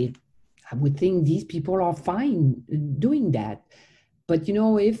 and I would think these people are fine doing that. But,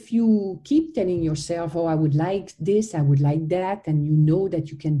 if you keep telling yourself, I would like this, I would like that, and that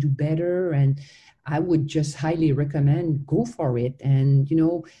you can do better, and I would just highly recommend go for it and,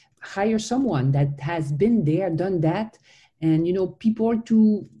 hire someone that has been there, done that, and, people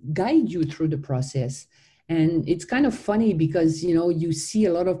to guide you through the process. And it's kind of funny because, you see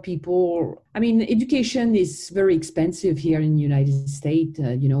a lot of people, education is very expensive here in the United States.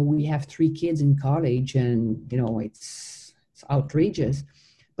 We have 3 kids in college and, it's outrageous.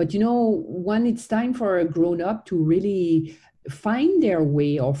 But, when it's time for a grown-up to really find their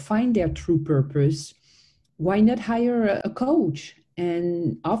way or find their true purpose, why not hire a coach?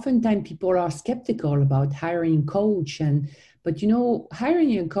 And oftentimes people are skeptical about hiring a coach. But,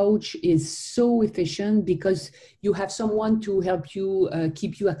 hiring a coach is so efficient because you have someone to help you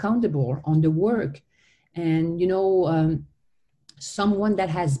keep you accountable on the work. And, someone that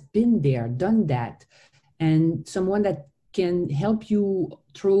has been there, done that, and someone that can help you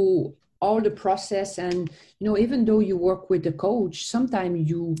through all the process. And, even though you work with a coach, sometimes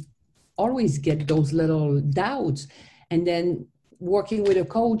you always get those little doubts. And then working with a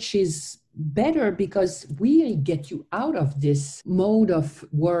coach is better because we get you out of this mode of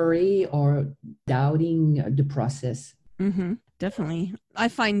worry or doubting the process. Mm-hmm. Definitely. I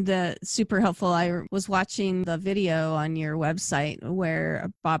find that super helpful. I was watching the video on your website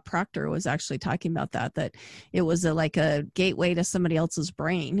where Bob Proctor was actually talking about that it was like a gateway to somebody else's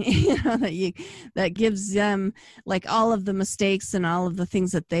brain, that gives them like all of the mistakes and all of the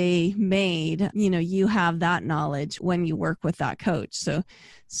things that they made. You have that knowledge when you work with that coach. So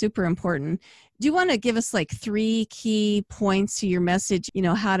super important. Do you want to give us like 3 key points to your message,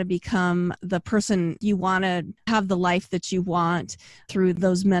 how to become the person you want to have, the life that you want through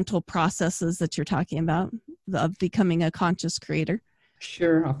those mental processes that you're talking about of becoming a conscious creator?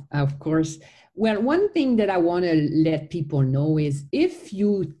 Sure, of course. Well, one thing that I want to let people know is if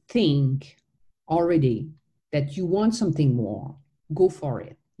you think already that you want something more, go for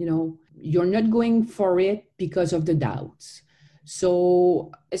it. You're not going for it because of the doubts.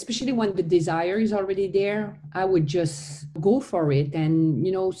 So especially when the desire is already there, I would just go for it and,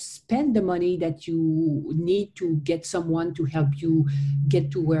 spend the money that you need to get someone to help you get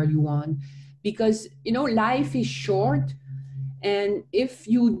to where you want. Because, life is short. And if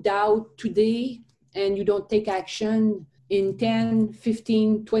you doubt today and you don't take action, in 10,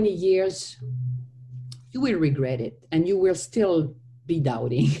 15, 20 years, you will regret it and you will still be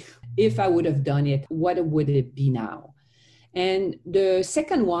doubting. if I would have done it, what would it be now? And the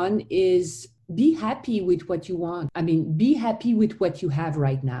second one is be happy with what you want. I mean, be happy with what you have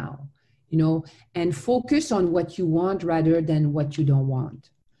right now, and focus on what you want rather than what you don't want.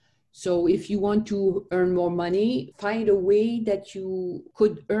 So if you want to earn more money, find a way that you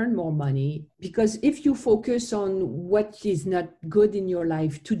could earn more money. Because if you focus on what is not good in your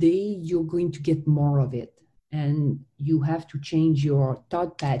life today, you're going to get more of it. And you have to change your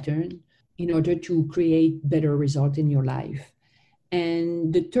thought pattern in order to create better results in your life.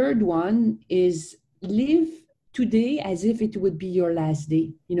 And the third one is live today as if it would be your last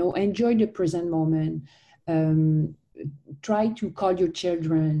day. Enjoy the present moment. Try to call your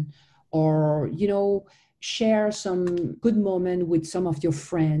children or, share some good moment with some of your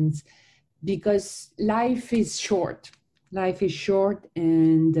friends, because life is short. Life is short,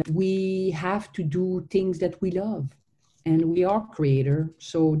 and we have to do things that we love. And we are creator,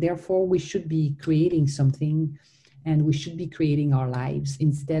 so therefore we should be creating something, and we should be creating our lives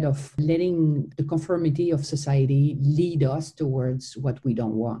instead of letting the conformity of society lead us towards what we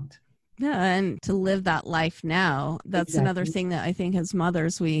don't want. Yeah, and to live that life now, that's Exactly. Another thing that I think as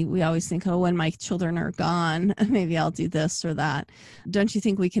mothers, we always think, oh, when my children are gone, maybe I'll do this or that. Don't you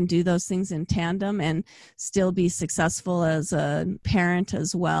think we can do those things in tandem and still be successful as a parent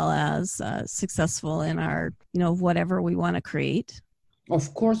as well as successful in our, whatever we want to create?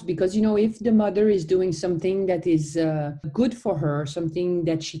 Of course, because, if the mother is doing something that is good for her, something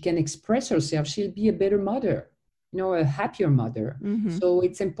that she can express herself, she'll be a better mother. A happier mother. Mm-hmm. So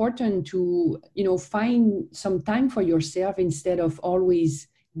it's important to, find some time for yourself instead of always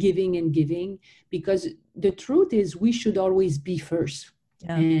giving and giving, because the truth is we should always be first.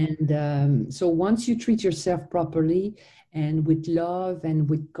 Yeah. And so once you treat yourself properly and with love and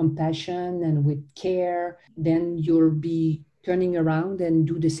with compassion and with care, then you'll be turning around and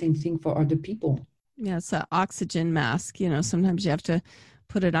do the same thing for other people. Yeah, it's an oxygen mask. Sometimes you have to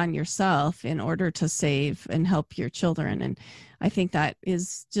put it on yourself in order to save and help your children. And I think that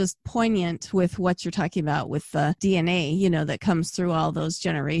is just poignant with what you're talking about with the DNA, that comes through all those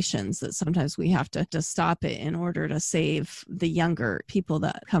generations, that sometimes we have to stop it in order to save the younger people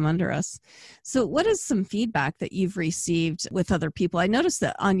that come under us. So what is some feedback that you've received with other people? I noticed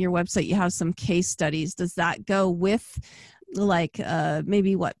that on your website, you have some case studies. Does that go with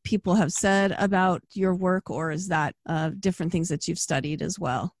maybe what people have said about your work, or is that different things that you've studied as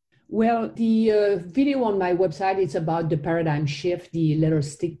well? Well, the video on my website is about the paradigm shift, the little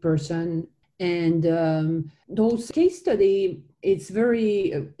stick person. And those case study, it's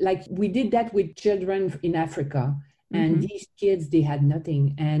very, we did that with children in Africa. And mm-hmm. These kids, they had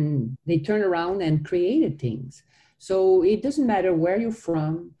nothing. And they turned around and created things. So it doesn't matter where you're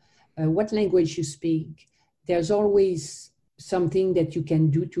from, what language you speak. There's always something that you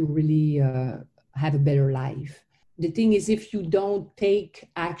can do to really have a better life. The thing is, if you don't take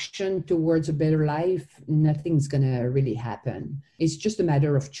action towards a better life, nothing's going to really happen. It's just a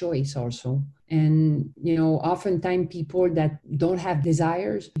matter of choice also. And, oftentimes people that don't have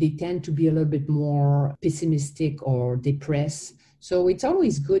desires, they tend to be a little bit more pessimistic or depressed. So it's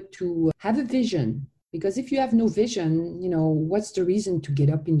always good to have a vision, because if you have no vision, what's the reason to get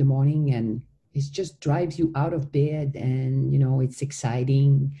up in the morning? And it just drives you out of bed, and, it's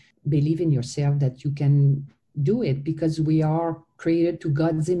exciting. Believe in yourself that you can do it, because we are created to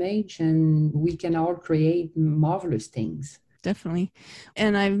God's image, and we can all create marvelous things. Definitely.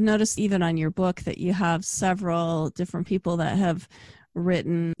 And I've noticed even on your book that you have several different people that have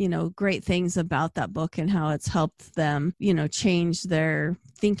written, great things about that book and how it's helped them, change their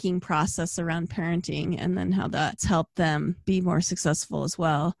thinking process around parenting, and then how that's helped them be more successful as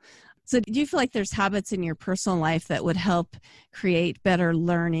well. So do you feel like there's habits in your personal life that would help create better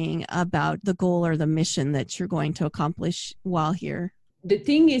learning about the goal or the mission that you're going to accomplish while here? The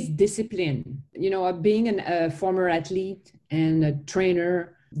thing is discipline. Being a former athlete and a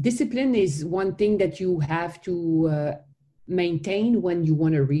trainer, discipline is one thing that you have to maintain when you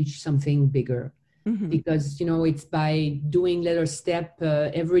want to reach something bigger. Mm-hmm. Because, it's by doing little step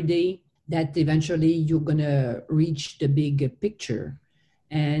every day that eventually you're going to reach the big picture.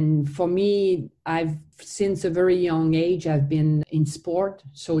 And for me, since a very young age, I've been in sport.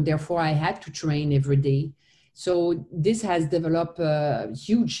 So therefore, I had to train every day. So this has developed a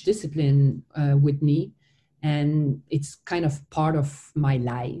huge discipline with me. And it's kind of part of my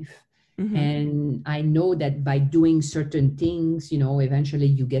life. Mm-hmm. And I know that by doing certain things, eventually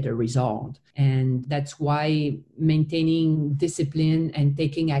you get a result. And that's why maintaining discipline and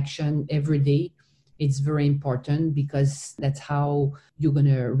taking action every day, it's very important, because that's how you're going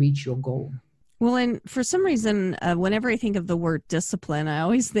to reach your goal. Well, and for some reason, whenever I think of the word discipline, I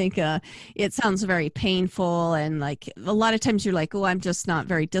always think it sounds very painful. And like a lot of times you're like, oh, I'm just not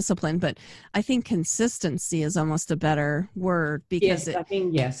very disciplined. But I think consistency is almost a better word because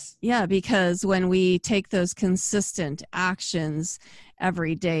yes. Yeah, because when we take those consistent actions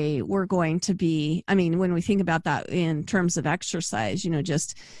every day, we're going to be, I mean, when we think about that in terms of exercise,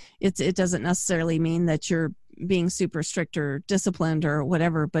 just it doesn't necessarily mean that you're being super strict or disciplined or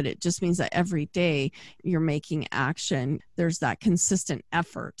whatever, but it just means that every day you're making action. There's that consistent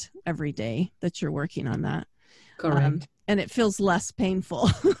effort every day that you're working on that. Correct. And it feels less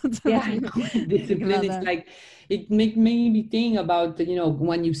painful. Yeah, I know. Discipline is like, it made me think about,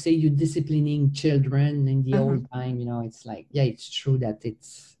 when you say you're disciplining children in the old time, it's like, yeah, it's true that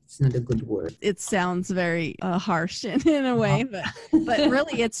it's not a good word. It sounds very harsh in a way, but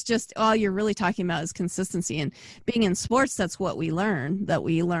really it's just all you're really talking about is consistency. And being in sports, that's what we learn,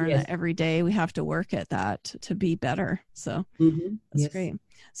 that every day we have to work at that to be better. So that's great.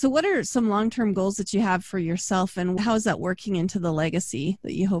 So what are some long-term goals that you have for yourself, and how is that working into the legacy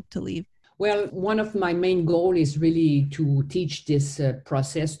that you hope to leave? Well, one of my main goals is really to teach this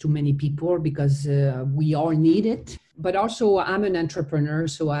process to many people because we all need it. But also I'm an entrepreneur,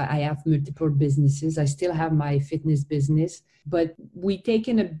 so I have multiple businesses. I still have my fitness business, but we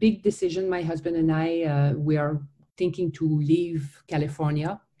taken a big decision, my husband and I, we are thinking to leave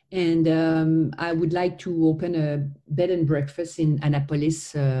California. And I would like to open a bed and breakfast in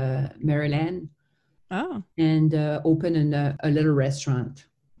Annapolis, Maryland. Oh. And open a little restaurant.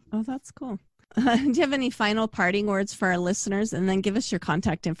 Oh, that's cool. Do you have any final parting words for our listeners? And then give us your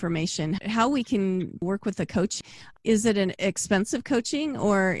contact information, how we can work with a coach. Is it an expensive coaching,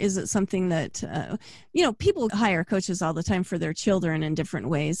 or is it something that, people hire coaches all the time for their children in different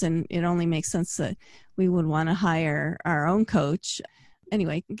ways. And it only makes sense that we would want to hire our own coach.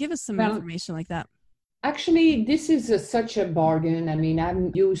 Anyway, give us some information like that. Actually, this is such a bargain. I mean,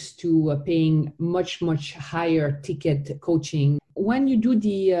 I'm used to paying much, much higher ticket coaching. When you do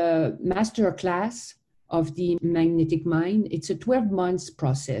the master class of the Magnetic Mind, it's a 12 months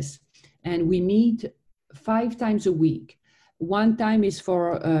process. And we meet 5 times a week. One time is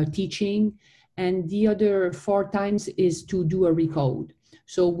for teaching, and the other 4 times is to do a recode.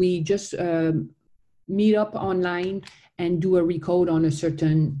 So we just meet up online and do a recode on a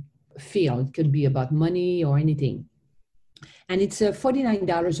certain field. It could be about money or anything. And it's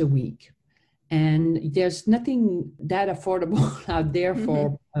 $49 a week. And there's nothing that affordable out there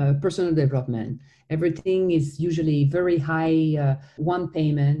for personal development. Everything is usually very high, one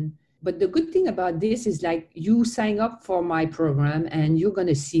payment. But the good thing about this is like you sign up for my program and you're going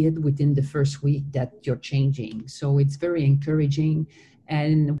to see it within the first week that you're changing. So it's very encouraging.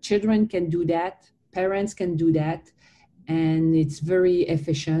 And children can do that. Parents can do that. And it's very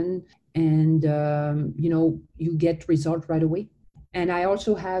efficient, and you get result right away. And I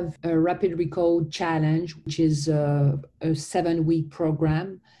also have a rapid recode challenge, which is a 7-week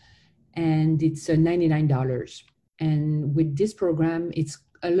program, and it's $99. And with this program, it's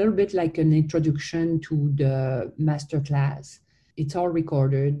a little bit like an introduction to the masterclass. It's all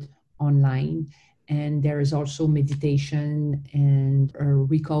recorded online, and there is also meditation and a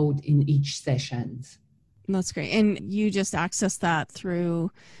recode in each session. That's great. And you just access that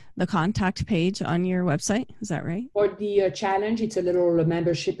through the contact page on your website. Is that right? For the challenge, it's a little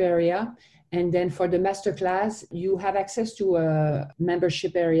membership area. And then for the masterclass, you have access to a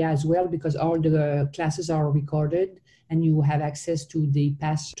membership area as well, because all the classes are recorded and you have access to the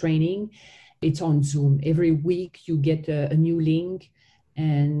past training. It's on Zoom. Every week you get a new link,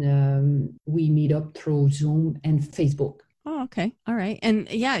 and we meet up through Zoom and Facebook. Oh, okay. All right. And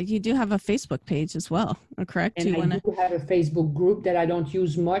yeah, you do have a Facebook page as well, correct? And I do have a Facebook group that I don't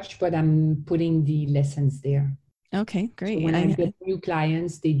use much, but I'm putting the lessons there. Okay, great. So when I get new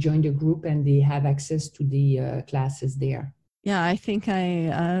clients, they join the group and they have access to the classes there. Yeah, I think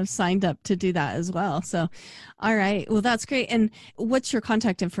I signed up to do that as well. So, all right. Well, that's great. And what's your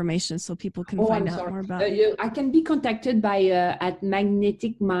contact information so people can find out more about you? I can be contacted by at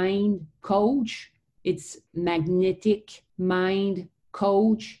Magnetic Mind Coach. It's Magnetic Mind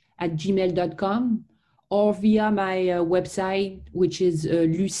Coach at gmail.com, or via my website, which is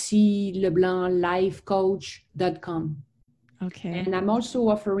Lucie Leblanc lifecoach.com. Okay. And I'm also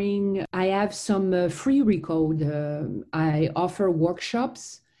offering, I have some free recode. I offer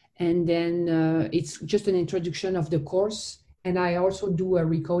workshops, and then it's just an introduction of the course. And I also do a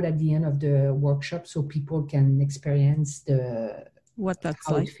recode at the end of the workshop so people can experience what that's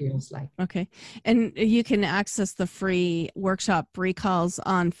how like. It feels like. Okay. And you can access the free workshop recalls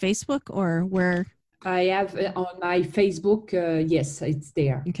on Facebook, or where? I have on my Facebook. Yes, it's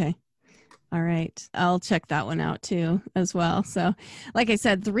there. Okay. All right. I'll check that one out too as well. So like I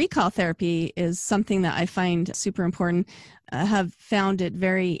said, the recall therapy is something that I find super important. I have found it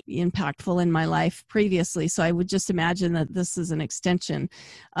very impactful in my life previously. So I would just imagine that this is an extension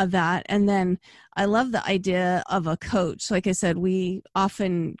of that. And then I love the idea of a coach. Like I said, we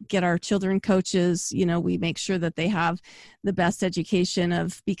often get our children coaches, we make sure that they have the best education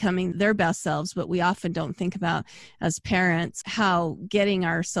of becoming their best selves, but we often don't think about as parents how getting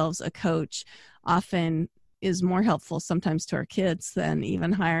ourselves a coach often is more helpful sometimes to our kids than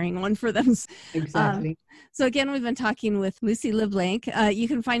even hiring one for them. Exactly. So again, we've been talking with Lucie Leblanc. You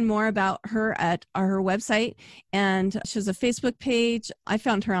can find more about her at her website, and she has a Facebook page. I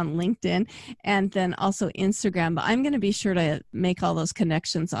found her on LinkedIn and then also Instagram, but I'm going to be sure to make all those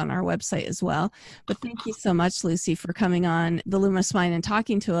connections on our website as well. But thank you so much, Lucie, for coming on The Luminous Mind and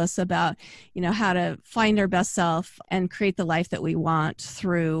talking to us about, how to find our best self and create the life that we want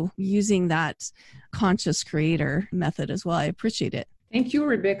through using that conscious creator method as well. I appreciate it. Thank you,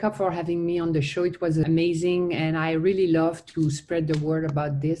 Rebecca, for having me on the show. It was amazing. And I really love to spread the word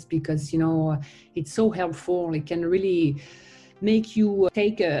about this because, it's so helpful. It can really make you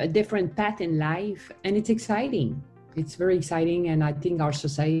take a different path in life. And it's exciting. It's very exciting. And I think our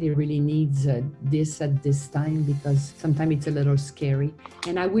society really needs this at this time because sometimes it's a little scary.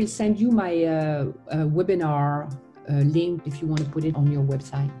 And I will send you my webinar link if you want to put it on your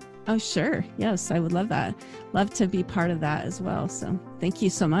website. Oh, sure. Yes, I would love that. Love to be part of that as well. So thank you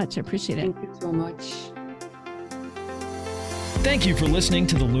so much. I appreciate it. Thank you so much. Thank you for listening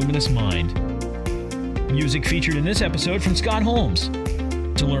to The Luminous Mind. Music featured in this episode from Scott Holmes.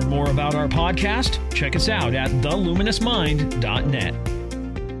 To learn more about our podcast, check us out at theluminousmind.net.